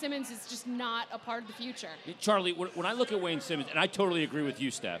 and Wayne Simmons is just not a part of the future. Charlie, when I look at Wayne Simmons, and I totally agree with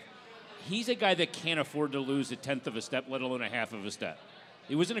you, Steph, he's a guy that can't afford to lose a tenth of a step, let alone a half of a step.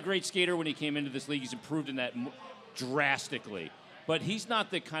 He wasn't a great skater when he came into this league. He's improved in that drastically. But he's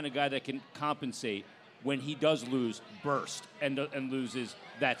not the kind of guy that can compensate when he does lose burst and loses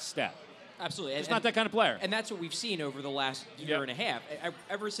that step. Absolutely. He's not that kind of player. And that's what we've seen over the last year and a half.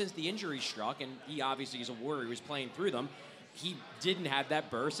 Ever since the injury struck, and he obviously is a warrior who's playing through them, he didn't have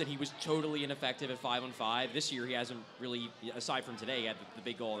that burst, and he was totally ineffective at 5-on-5. This year, he hasn't really, aside from today, he had the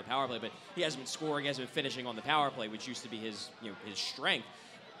big goal on the power play, but he hasn't been scoring, he hasn't been finishing on the power play, which used to be his strength.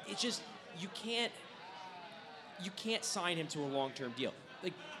 It's just you can't sign him to a long-term deal.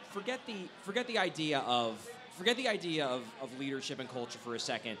 Like forget the idea of leadership and culture for a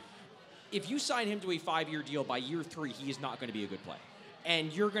second. If you sign him to a 5-year deal, by year 3, he is not going to be a good player.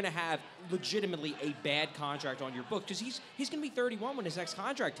 And you're going to have legitimately a bad contract on your book because he's going to be 31 when his next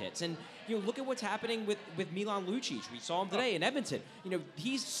contract hits. And look at what's happening with Milan Lucic. We saw him today in Edmonton.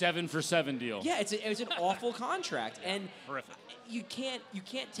 He's 7-for-7 deal. Yeah, it's an awful contract, and horrific. You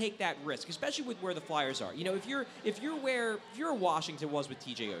can't take that risk, especially with where the Flyers are. If you're where Washington was with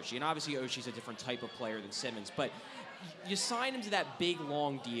TJ Oshie, and obviously Oshie's a different type of player than Simmons, but you sign him to that big,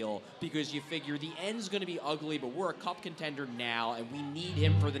 long deal because you figure the end's going to be ugly, but we're a cup contender now, and we need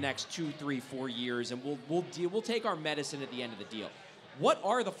him for the next 2, 3, 4 years, and we'll take our medicine at the end of the deal. What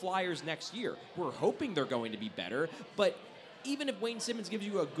are the Flyers next year? We're hoping they're going to be better, but even if Wayne Simmons gives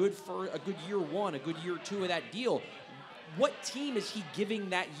you a good year 1, a good year 2 of that deal, what team is he giving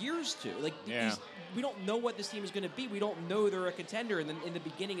that years to? We don't know what this team is going to be. We don't know they're a contender in the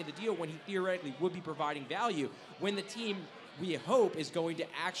beginning of the deal when he theoretically would be providing value. When the team, we hope, is going to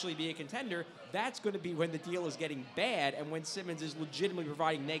actually be a contender, that's going to be when the deal is getting bad and when Simmons is legitimately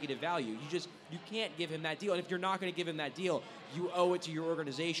providing negative value. You can't give him that deal. And if you're not going to give him that deal, you owe it to your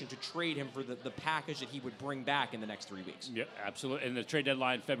organization to trade him for the package that he would bring back in the next 3 weeks. Yeah, absolutely. And the trade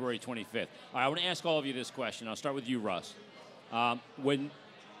deadline, February 25th. All right, I want to ask all of you this question. I'll start with you, Russ. When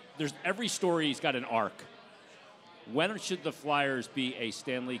there's every story's got an arc. When should the Flyers be a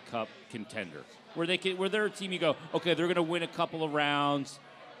Stanley Cup contender? Where they're a team you go, okay, they're going to win a couple of rounds,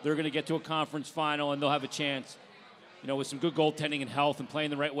 they're going to get to a conference final, and they'll have a chance, with some good goaltending and health and playing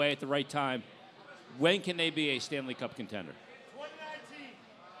the right way at the right time. When can they be a Stanley Cup contender?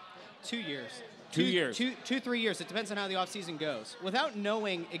 2 years. 2 years. 3 years. It depends on how the offseason goes. Without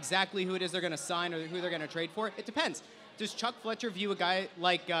knowing exactly who it is they're going to sign or who they're going to trade for, it depends. Does Chuck Fletcher view a guy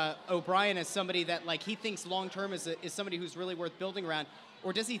like O'Brien as somebody that he thinks long-term is somebody who's really worth building around?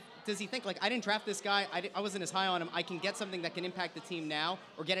 Or does he think, I didn't draft this guy, I wasn't as high on him, I can get something that can impact the team now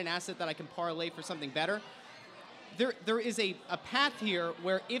or get an asset that I can parlay for something better? There is a path here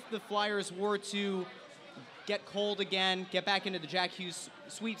where if the Flyers were to get cold again, get back into the Jack Hughes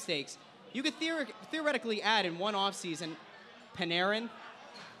sweepstakes, you could theoretically add in one offseason Panarin,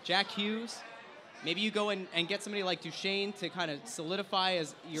 Jack Hughes. Maybe you go and get somebody like Duchesne to kind of solidify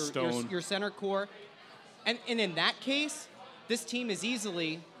as your center core. And in that case, this team is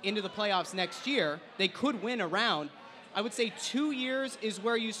easily into the playoffs next year. They could win a round. I would say 2 years is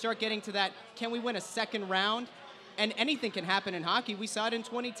where you start getting to that, can we win a second round? And anything can happen in hockey. We saw it in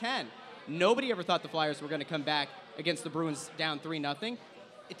 2010. Nobody ever thought the Flyers were going to come back against the Bruins down 3-0.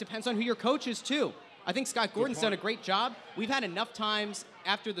 It depends on who your coach is, too. I think Scott Gordon's done a great job. We've had enough times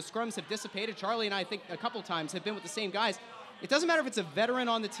after the scrums have dissipated. Charlie and I think a couple times have been with the same guys. It doesn't matter if it's a veteran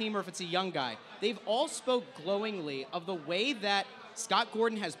on the team or if it's a young guy. They've all spoke glowingly of the way that Scott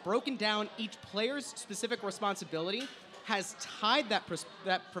Gordon has broken down each player's specific responsibility, has tied that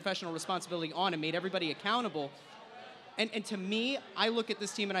professional responsibility on and made everybody accountable. And to me, I look at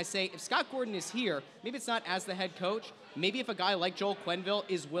this team and I say, if Scott Gordon is here, maybe it's not as the head coach, maybe if a guy like Joel Quenneville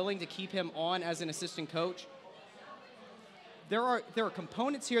is willing to keep him on as an assistant coach, there are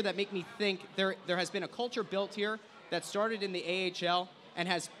components here that make me think there has been a culture built here that started in the AHL and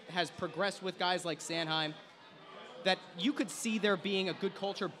has progressed with guys like Sanheim, that you could see there being a good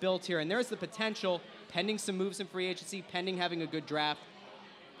culture built here. And there's the potential, pending some moves in free agency, pending having a good draft,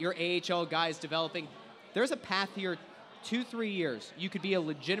 your AHL guys developing. There's a path here, 2-3 years. You could be a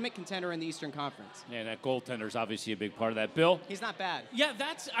legitimate contender in the Eastern Conference. Yeah, and that goaltender is obviously a big part of that. Bill? He's not bad. Yeah,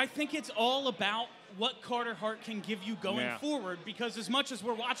 I think it's all about what Carter Hart can give you going forward, because as much as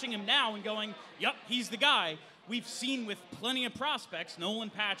we're watching him now and going, yep, he's the guy, we've seen with plenty of prospects, Nolan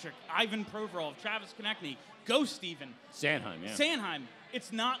Patrick, Ivan Provorov, Travis Konechny, Ghost even. Sanheim.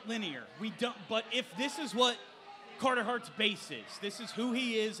 It's not linear. But if this is what Carter Hart's base is, this is who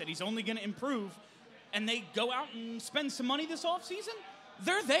he is, and he's only going to improve, and they go out and spend some money this offseason,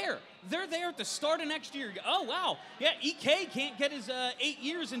 they're there. They're there at the start of next year. Oh, wow. Yeah, EK can't get his 8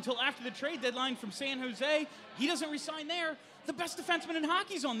 years until after the trade deadline from San Jose. He doesn't resign there. The best defenseman in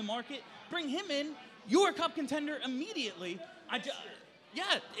hockey's on the market. Bring him in. You're a cup contender immediately.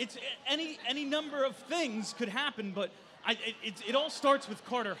 It's any number of things could happen, but it all starts with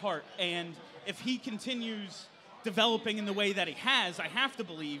Carter Hart. And if he continues developing in the way that he has, I have to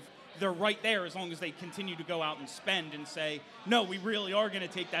believe they're right there as long as they continue to go out and spend and say, no, we really are going to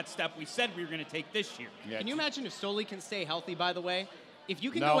take that step we said we were going to take this year. Yeah. Can you imagine if Stoli can stay healthy, by the way? If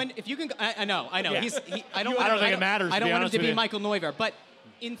you can No. go in, if you can, I know. Yeah. I don't think it matters, I to don't be want him honest to with be you. Michael Neuver, but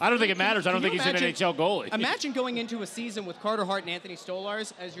I don't think it can- matters. I don't can think you he's an NHL goalie. Imagine going into a season with Carter Hart and Anthony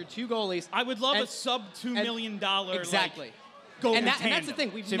Stolars as your two goalies. I would love and- a sub $2 million exactly. goal and, tandem. and that's the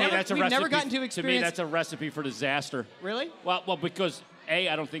thing. We've To never, me, that's a we've recipe. never gotten to To experience. me, that's a recipe for disaster. Really? Well, because A,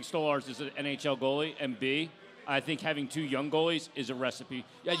 I don't think Stolars is an NHL goalie, and B, I think having two young goalies is a recipe.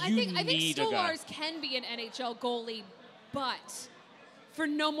 Yeah, Well, you I think need a guy. Stolars can be an NHL goalie, but for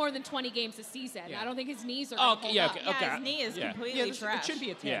no more than 20 games a season. Yeah. I don't think his knees are Oh, going to hold yeah, up. okay, Yeah, his knee is Yeah. completely Yeah, it trash. should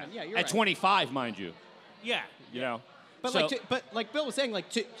be a tandem. Yeah, you're At right. 25, mind you. Yeah. You know. But So- like Bill was saying, like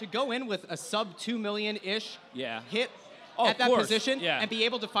to go in with a sub $2 million ish Yeah. hit Oh, at of that course, position yeah. and be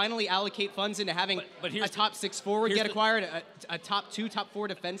able to finally allocate funds into having But a here's top 6 forward here's get the- acquired, a top 2, top 4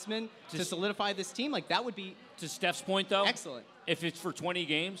 defenseman to Just- solidify this team, like that would be To Steph's point, though, excellent. if it's for 20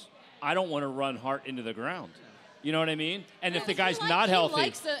 games, I don't want to run Hart into the ground. You know what I mean? And if the guy's not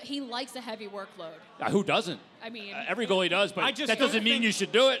healthy, He likes a heavy workload. who doesn't? I mean, Every goalie does, but I just that doesn't don't mean think- you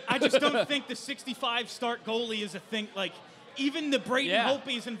should do it. I just don't think the 65 start goalie is a thing. Like, even the Braden Yeah.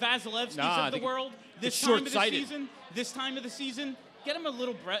 Holtby's and Vasilevskis Nah, I of the think world, it's this time of the season, get them a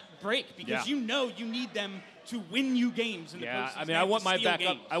little break because Yeah. you know you need them to win you games in the Yeah, postseason. I They mean, I have want to my steal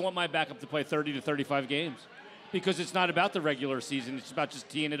backup. games. I want my backup to play 30 to 35 games, because it's not about the regular season. It's about just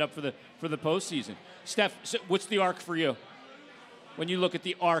teeing it up for the postseason. Steph, so what's the arc for you? When you look at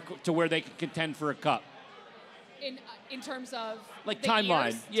the arc to where they can contend for a cup, in terms of like the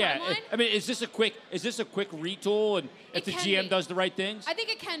timeline. years, Yeah, timeline? I mean, is this a quick retool? And if It the can GM be. does the right things, I think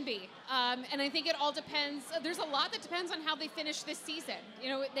it can be, and I think it all depends. There's a lot that depends on how they finish this season. You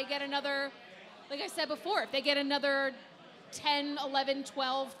know, they get another, like I said before, if they get another 10, 11,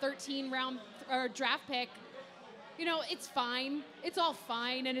 12, 13 round or draft pick, you know, it's fine. It's all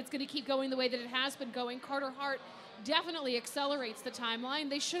fine, and it's going to keep going the way that it has been going. Carter Hart definitely accelerates the timeline.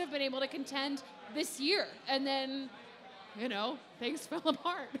 They should have been able to contend this year, and then, you know, things fell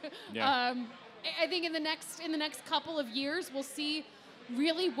apart. Yeah. I think in the next couple of years, we'll see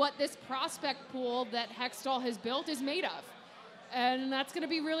really what this prospect pool that Hextall has built is made of. And that's going to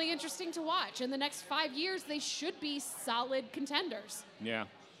be really interesting to watch. In the next 5 years, they should be solid contenders. yeah.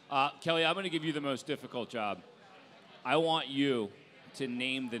 Kelly, I'm going to give you the most difficult job. I want you to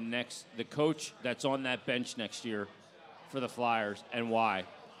name the coach that's on that bench next year for the Flyers and why.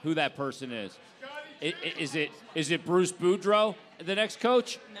 Who that person is. Is it Bruce Boudreau, the next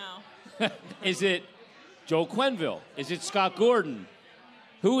coach? No. Is it Joe Quenneville? Is it Scott Gordon?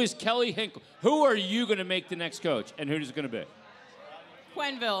 Who is Kelly Hinkle? Who are you going to make the next coach, and who is it going to be?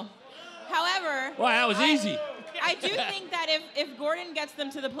 Quenneville. However, Well, that was easy. I do think that if Gordon gets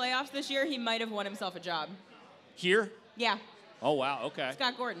them to the playoffs this year, he might have won himself a job. Here? Yeah, Oh, wow, okay.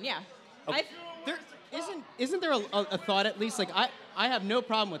 Scott Gordon. Yeah. Okay. There isn't there a thought at least? Like I have no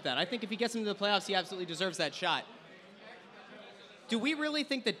problem with that. I think if he gets into the playoffs, he absolutely deserves that shot. Do we really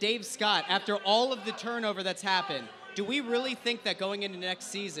think that Dave Scott, after all of the turnover that's happened, do we really think that going into next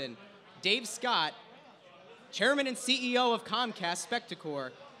season, Dave Scott, chairman and CEO of Comcast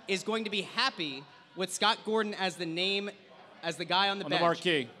Spectacor, is going to be happy with Scott Gordon as the name, as the guy on the On bench? the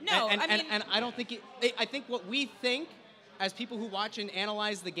marquee. No, and, I and, mean- and I don't think I think what we think as people who watch and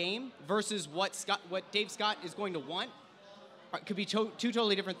analyze the game versus what Dave Scott is going to want could be two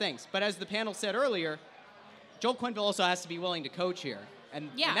totally different things. But as the panel said earlier, Joel Quenneville also has to be willing to coach here, and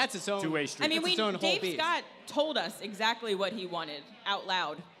that's its own two-way street. I mean, that's its own whole Dave beast. Scott told us exactly what he wanted out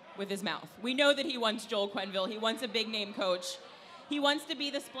loud with his mouth. We know that he wants Joel Quenneville. He wants a big-name coach. He wants to be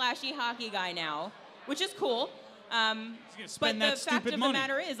the splashy hockey guy now, which is cool. gonna But spend the that fact stupid of money. the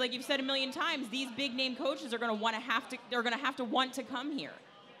matter is, like you've said a million times, these big-name coaches are going to have to want to come here,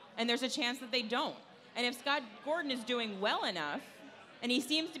 and there's a chance that they don't. And if Scott Gordon is doing well enough, and he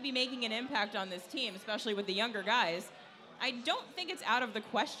seems to be making an impact on this team, especially with the younger guys, I don't think it's out of the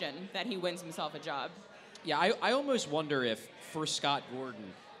question that he wins himself a job. Yeah, I almost wonder if, for Scott Gordon,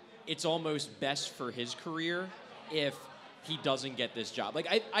 it's almost best for his career if he doesn't get this job. Like,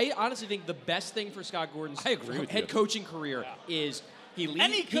 I honestly think the best thing for Scott Gordon's I agree with head you. coaching career is he leaves.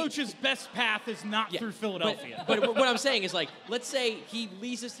 Any coach's best path is not through Philadelphia. But what I'm saying is, like, let's say he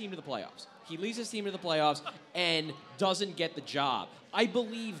leads his team to the playoffs. He leads his team to the playoffs and doesn't get the job. I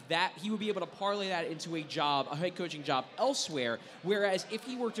believe that he would be able to parlay that into a head coaching job elsewhere. Whereas if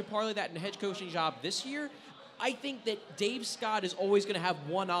he were to parlay that in a head coaching job this year, I think that Dave Scott is always going to have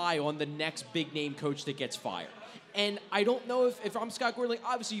one eye on the next big name coach that gets fired. And I don't know if I'm Scott Gordon, like,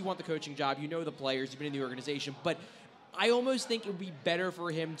 obviously you want the coaching job, you know the players, you've been in the organization, but I almost think it would be better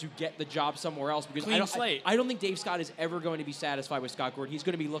for him to get the job somewhere else because Clean slate. I don't think Dave Scott is ever going to be satisfied with Scott Gordon. He's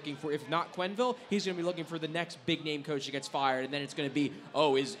going to be looking for, if not Quenneville, he's going to be looking for the next big name coach that gets fired, and then it's going to be,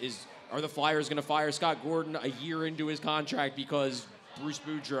 are the Flyers going to fire Scott Gordon a year into his contract because Bruce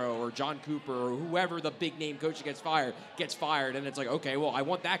Boudreau or John Cooper or whoever the big name coach that gets fired, and it's like, okay, well, I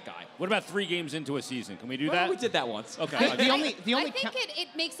want that guy. What about 3 games into a season? Can we do Well, that? we did that once. Okay. I think it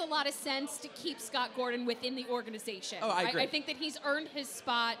makes a lot of sense to keep Scott Gordon within the organization. Oh, I agree. I think that he's earned his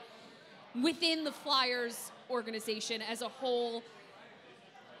spot within the Flyers organization as a whole,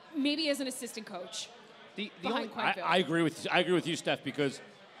 maybe as an assistant coach. Behind Quenneville. I agree with you, Steph, because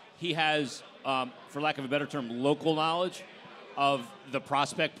he has, for lack of a better term, local knowledge of the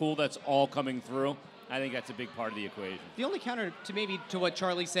prospect pool that's all coming through. I think that's a big part of the equation. The only counter to what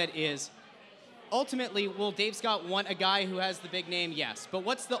Charlie said is, ultimately, will Dave Scott want a guy who has the big name? Yes. But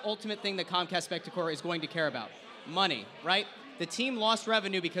what's the ultimate thing that Comcast Spectacor is going to care about? Money, right? The team lost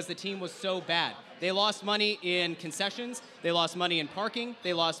revenue because the team was so bad. They lost money in concessions. They lost money in parking.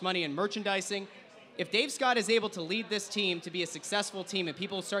 They lost money in merchandising. If Dave Scott is able to lead this team to be a successful team and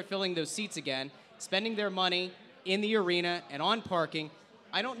people start filling those seats again, spending their money in the arena and on parking,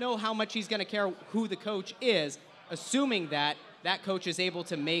 I don't know how much he's going to care who the coach is, assuming that that coach is able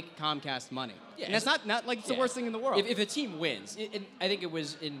to make Comcast money. Yeah, and it's not like it's the worst thing in the world. If a team wins, and I think it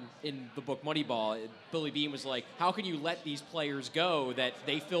was in the book Moneyball, Billy Beane was like, how can you let these players go that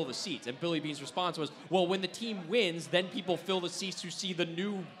they fill the seats? And Billy Beane's response was, well, when the team wins, then people fill the seats to see the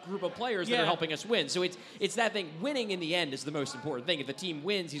new group of players that are helping us win. So it's that thing. Winning in the end is the most important thing. If the team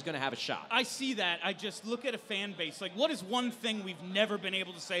wins, he's going to have a shot. I see that. I just look at a fan base. Like, what is one thing we've never been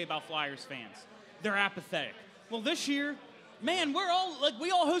able to say about Flyers fans? They're apathetic. Well, this year, man,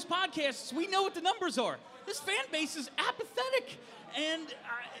 we all host podcasts. We know what the numbers are. This fan base is apathetic. And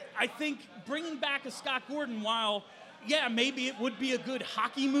I think bringing back a Scott Gordon, while, maybe it would be a good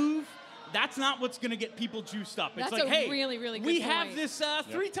hockey move, that's not what's going to get people juiced up. It's That's like, a hey, really, really good we point. have this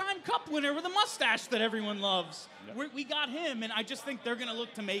 3-time cup winner with a mustache that everyone loves. We got him, and I just think they're going to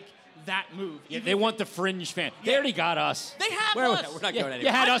look to make that move. Yeah, they want the fringe fan. They already got us. They have We're us. We're not going anywhere. You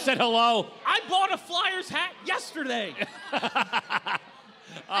had us at hello. I bought a Flyers hat yesterday.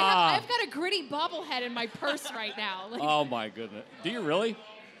 I've got a gritty bobblehead in my purse right now. Like, Oh, my goodness. Do you really?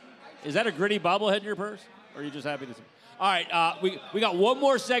 Is that a gritty bobblehead in your purse? Or are you just happy to see? All right, we got one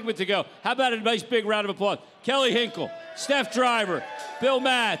more segment to go. How about a nice big round of applause? Kelly Hinkle, Steph Driver, Bill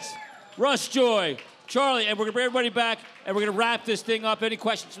Matz, Russ Joy, Charlie, and we're going to bring everybody back, and we're going to wrap this thing up. Any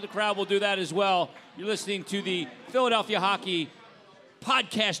questions from the crowd, we'll do that as well. You're listening to the Philadelphia Hockey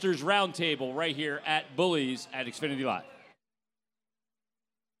Podcasters Roundtable right here at Bullies at Xfinity Live.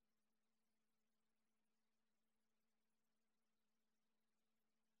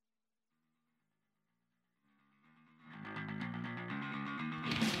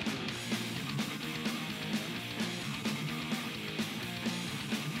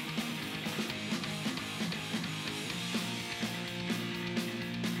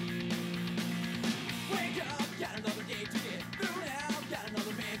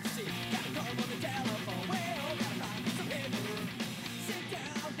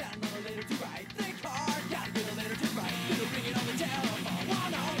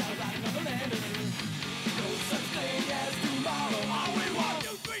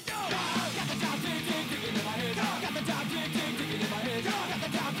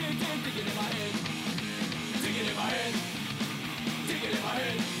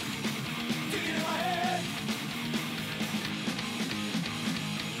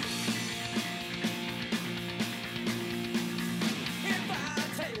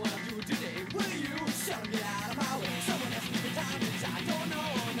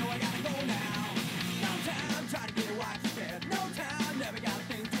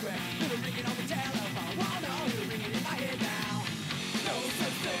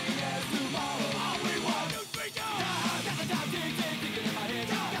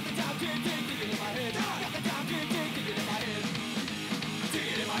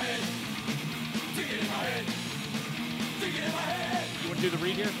 Do the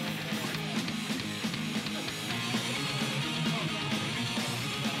read here?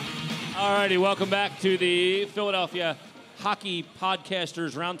 All righty, welcome back to the Philadelphia Hockey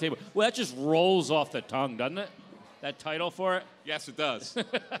Podcasters Roundtable. Well, that just rolls off the tongue, doesn't it? That title for it? Yes, it does.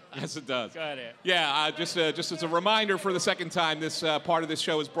 Yes, it does. Go ahead, Ed. Yeah, just as a reminder for the second time, this part of this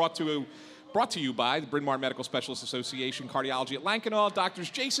show is brought to Brought to you by the Bryn Mawr Medical Specialists Association, Cardiology at Lankenau. Doctors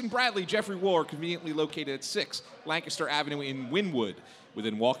Jason Bradley, Jeffrey War, conveniently located at 6 Lancaster Avenue in Wynwood,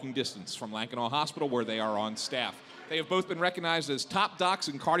 within walking distance from Lankenau Hospital, where they are on staff. They have both been recognized as top docs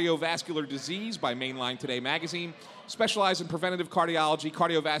in cardiovascular disease by Mainline Today magazine, specialize in preventative cardiology,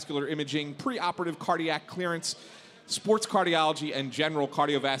 cardiovascular imaging, preoperative cardiac clearance, sports cardiology, and general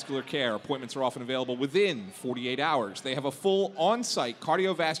cardiovascular care. Appointments are often available within 48 hours. They have a full on-site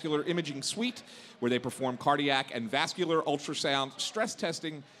cardiovascular imaging suite where they perform cardiac and vascular ultrasound, stress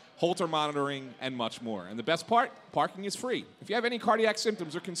testing, Holter monitoring, and much more. And the best part, parking is free. If you have any cardiac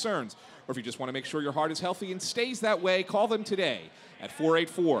symptoms or concerns, or if you just want to make sure your heart is healthy and stays that way, call them today at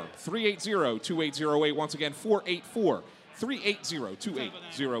 484-380-2808. Once again,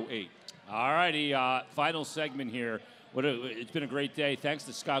 484-380-2808. All righty, final segment here. It's been a great day. Thanks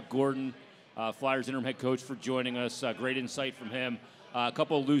to Scott Gordon, Flyers interim head coach, for joining us. Great insight from him. A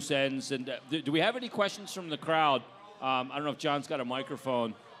couple of loose ends. And do we have any questions from the crowd? I don't know if John's got a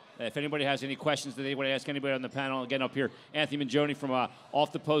microphone. If anybody has any questions that they want to ask anybody on the panel, again, up here, Anthony Mangione from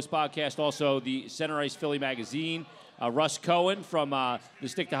Off the Post podcast, also the Center Ice Philly magazine, Russ Cohen from the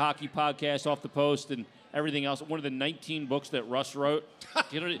Stick to Hockey podcast, Off the Post, and everything else. One of the 19 books that Russ wrote,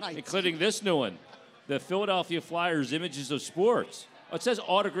 including this new one, The Philadelphia Flyers Images of Sports. Oh, it says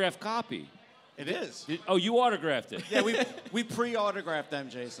autographed copy. It is. Oh, you autographed it? Yeah, we pre-autographed them,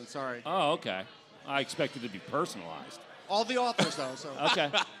 Jason. Sorry. Oh, okay. I expected it to be personalized. All the authors, though. So.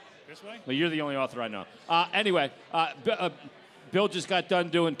 Okay. Well, you're the only author I know. Anyway, Bill just got done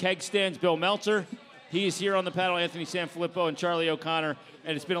doing keg stands. Bill Meltzer. He's here on the panel, Anthony Sanfilippo and Charlie O'Connor.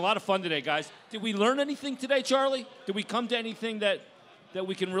 And it's been a lot of fun today, guys. Did we learn anything today, Charlie? Did we come to anything that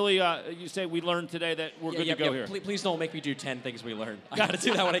we can really, you say we learned today that we're good to go here? Please don't make me do 10 things we learned. I got to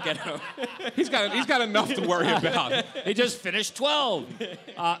do that when I get home. He's got enough to worry about. He just finished 12.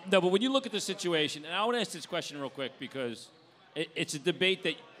 No, but when you look at the situation, and I want to ask this question real quick because it's a debate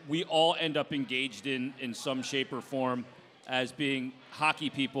that we all end up engaged in some shape or form as being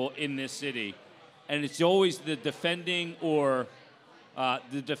hockey people in this city. And it's always the defending or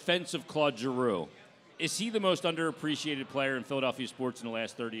the defense of Claude Giroux. Is he the most underappreciated player in Philadelphia sports in the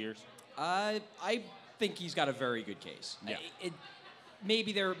last 30 years? I think he's got a very good case. Yeah.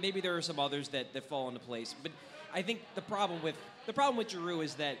 Maybe there are some others that fall into place, but I think the problem with Giroux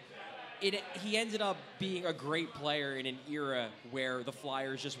is that he ended up being a great player in an era where the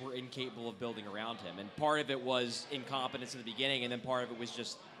Flyers just were incapable of building around him. And part of it was incompetence in the beginning, and then part of it was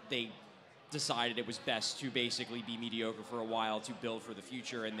just they decided it was best to basically be mediocre for a while to build for the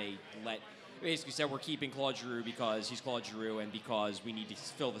future, and they basically said we're keeping Claude Giroux because he's Claude Giroux and because we need to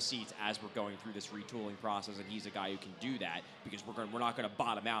fill the seats as we're going through this retooling process, and he's a guy who can do that because we're not going to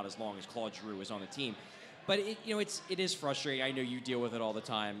bottom out as long as Claude Giroux is on the team. But it is frustrating. I know you deal with it all the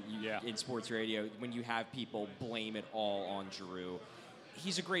time in sports radio when you have people blame it all on Giroux.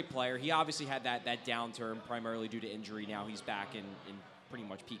 He's a great player. He obviously had that downturn primarily due to injury. Now he's back in pretty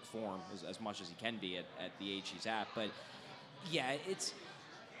much peak form as much as he can be at the age he's at. But yeah, it's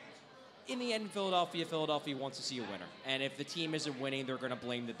in the end, Philadelphia wants to see a winner. And if the team isn't winning, they're going to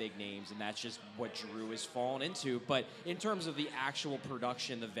blame the big names, and that's just what Giroux has fallen into. But in terms of the actual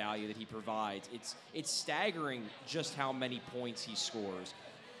production, the value that he provides, it's staggering just how many points he scores.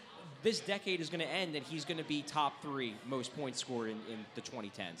 This decade is going to end, and he's going to be top 3 most points scored in the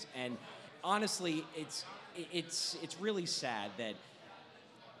 2010s. And honestly, it's really sad that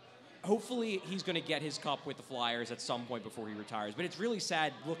hopefully he's going to get his cup with the Flyers at some point before he retires. But it's really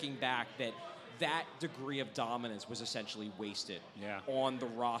sad looking back that degree of dominance was essentially wasted on the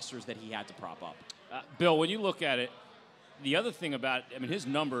rosters that he had to prop up. Bill, when you look at it, the other thing about his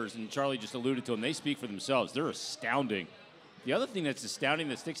numbers, and Charlie just alluded to them, they speak for themselves. They're astounding. The other thing that's astounding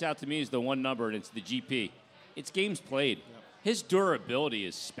that sticks out to me is the one number, and it's the GP. It's games played. Yep. His durability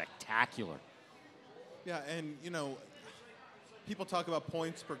is spectacular. Yeah, and, people talk about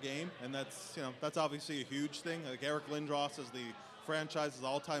points per game, and that's obviously a huge thing. Like Eric Lindros is the franchise's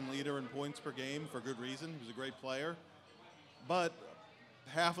all-time leader in points per game for good reason. He was a great player. But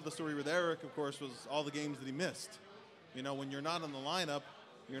half of the story with Eric, of course, was all the games that he missed. When you're not in the lineup,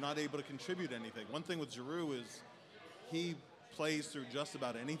 you're not able to contribute anything. One thing with Giroux is he plays through just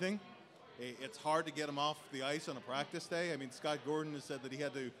about anything. It's hard to get him off the ice on a practice day. Scott Gordon has said that he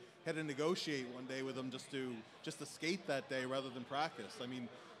had to negotiate one day with him just to skate that day rather than practice.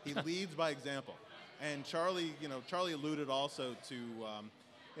 He leads by example. And Charlie alluded also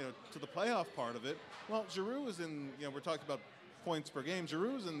to the playoff part of it. Well, Giroux is in, we're talking about points per game.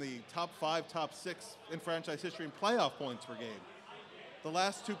 Giroux is in the top 5, top 6 in franchise history in playoff points per game. The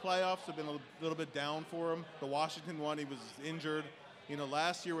last 2 playoffs have been a little bit down for him. The Washington one, he was injured.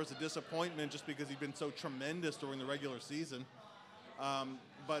 Last year was a disappointment just because he'd been so tremendous during the regular season.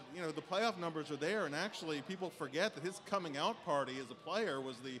 But the playoff numbers are there, and actually people forget that his coming out party as a player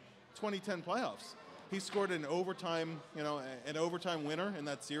was the 2010 playoffs. He scored an overtime winner in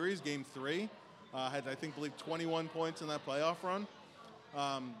that series, Game 3. Had, I believe 21 points in that playoff run.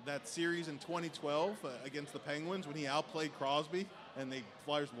 That series in 2012 against the Penguins when he outplayed Crosby, and the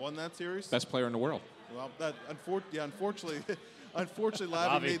Flyers won that series. Best player in the world. Well, unfortunately,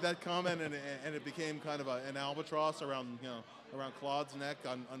 Lavi made that comment, and it became kind of an albatross around Claude's neck,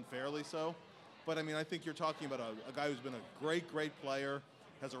 unfairly so. But I think you're talking about a guy who's been a great player,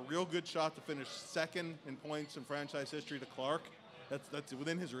 has a real good shot to finish second in points in franchise history to Clark. That's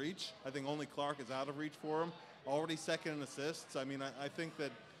within his reach. I think only Clark is out of reach for him. Already second in assists. I think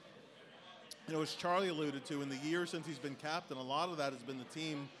that, as Charlie alluded to, in the years since he's been captain, a lot of that has been the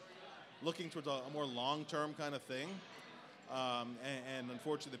team looking towards a more long-term kind of thing. And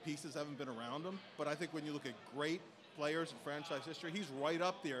unfortunately, the pieces haven't been around him. But I think when you look at great players in franchise history, he's right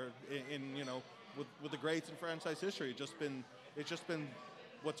up there with the greats in franchise history. It's just been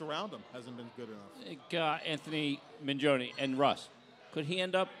what's around him hasn't been good enough. Anthony Mingioni and Russ, could he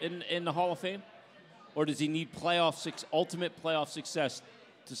end up in the Hall of Fame? Or does he need ultimate playoff success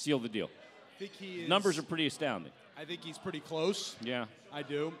to seal the deal? I think he is. Numbers are pretty astounding. I think he's pretty close. Yeah. I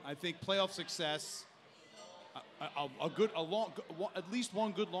do. I think playoff success, at least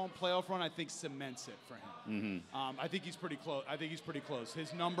one good long playoff run, I think cements it for him. I think he's pretty close.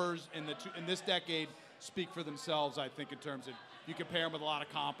 His numbers in this decade speak for themselves. I think in terms of you compare him with a lot of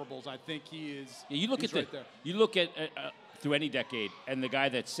comparables. I think he is. Yeah, you look at there. You look at through any decade, and the guy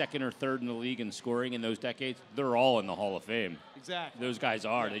that's second or third in the league in scoring in those decades, they're all in the Hall of Fame. Exactly. Those guys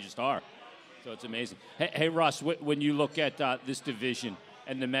are. Yeah. They just are. So it's amazing. Hey Russ, when you look at this division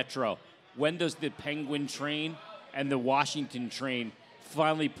and the Metro, when does the Penguin train and the Washington train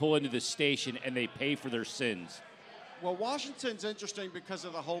finally pull into the station and they pay for their sins? Well, Washington's interesting because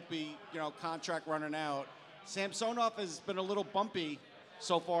of the Holtby, contract running out. Samsonov has been a little bumpy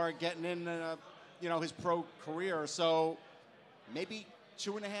so far getting in, his pro career. So maybe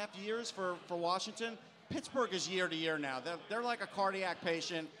 2.5 years for Washington. Pittsburgh is year to year now. They're like a cardiac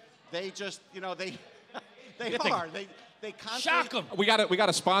patient. They just, they are. They constantly shock them. We got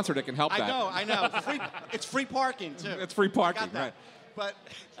a sponsor that can help that. I know. It's free parking too. It's free parking, right? But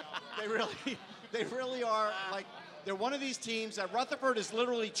they really are like they're one of these teams that Rutherford is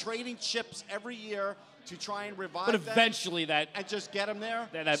literally trading chips every year to try and revive but eventually them and just get them there.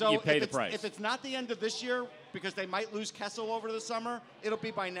 So you pay the price. If it's not the end of this year, because they might lose Kessel over the summer, it'll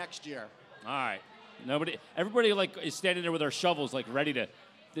be by next year. All right. Everybody is standing there with their shovels, ready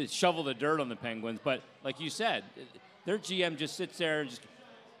to shovel the dirt on the Penguins. But like you said, their GM just sits there and just,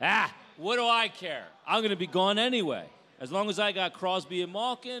 what do I care? I'm going to be gone anyway. As long as I got Crosby and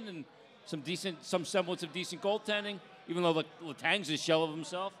Malkin and some semblance of decent goaltending, even though Letang's a shell of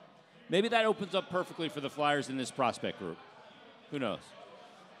himself. Maybe that opens up perfectly for the Flyers in this prospect group. Who knows?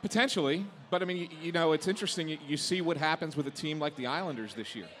 Potentially. But, it's interesting. You see what happens with a team like the Islanders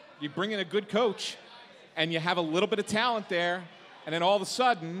this year. You bring in a good coach, and you have a little bit of talent there, and then all of a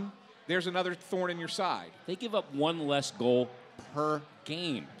sudden, there's another thorn in your side. They give up one less goal per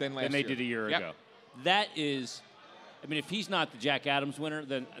game than they did a year ago. That is... if he's not the Jack Adams winner,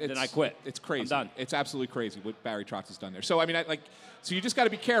 then I quit. It's crazy. I'm done. It's absolutely crazy what Barry Trotz has done there. So, so you just got to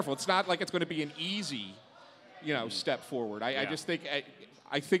be careful. It's not like it's going to be an easy, step forward. I just think,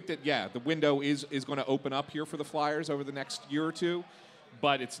 I think that, the window is going to open up here for the Flyers over the next year or two,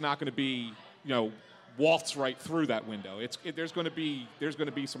 but it's not going to be, waltz right through that window. There's going to be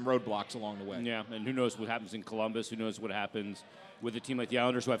some roadblocks along the way. Yeah, and who knows what happens in Columbus? Who knows what happens with a team like the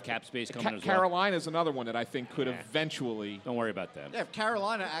Islanders who have cap space coming as well. Carolina is another one that I think could eventually... Don't worry about them. Yeah, if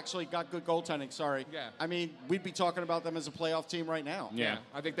Carolina actually got good goaltending, we'd be talking about them as a playoff team right now. Yeah.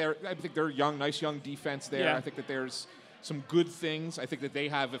 I think they're young, nice young defense there. Yeah. I think that there's some good things. I think that they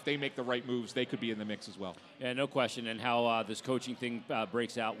have, if they make the right moves, they could be in the mix as well. Yeah, no question. And how this coaching thing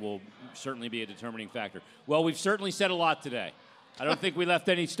breaks out will certainly be a determining factor. Well, we've certainly said a lot today. I don't think we left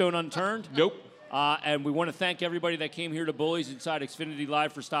any stone unturned. Nope. And we want to thank everybody that came here to Bullies Inside Xfinity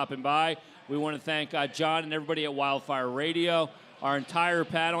Live for stopping by. We want to thank John and everybody at Wildfire Radio, our entire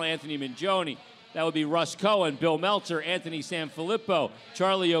panel, Anthony Mingioni. That would be Russ Cohen, Bill Meltzer, Anthony Sanfilippo,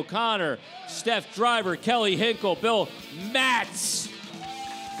 Charlie O'Connor, Steph Driver, Kelly Hinkle, Bill Matz,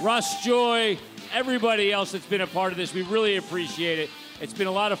 Russ Joy, everybody else that's been a part of this. We really appreciate it. It's been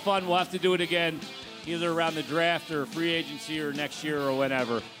a lot of fun. We'll have to do it again, either around the draft or free agency or next year or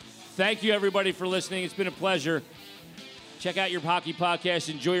whenever. Thank you, everybody, for listening. It's been a pleasure. Check out your hockey podcast.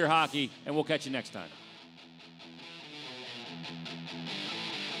 Enjoy your hockey, and we'll catch you next time.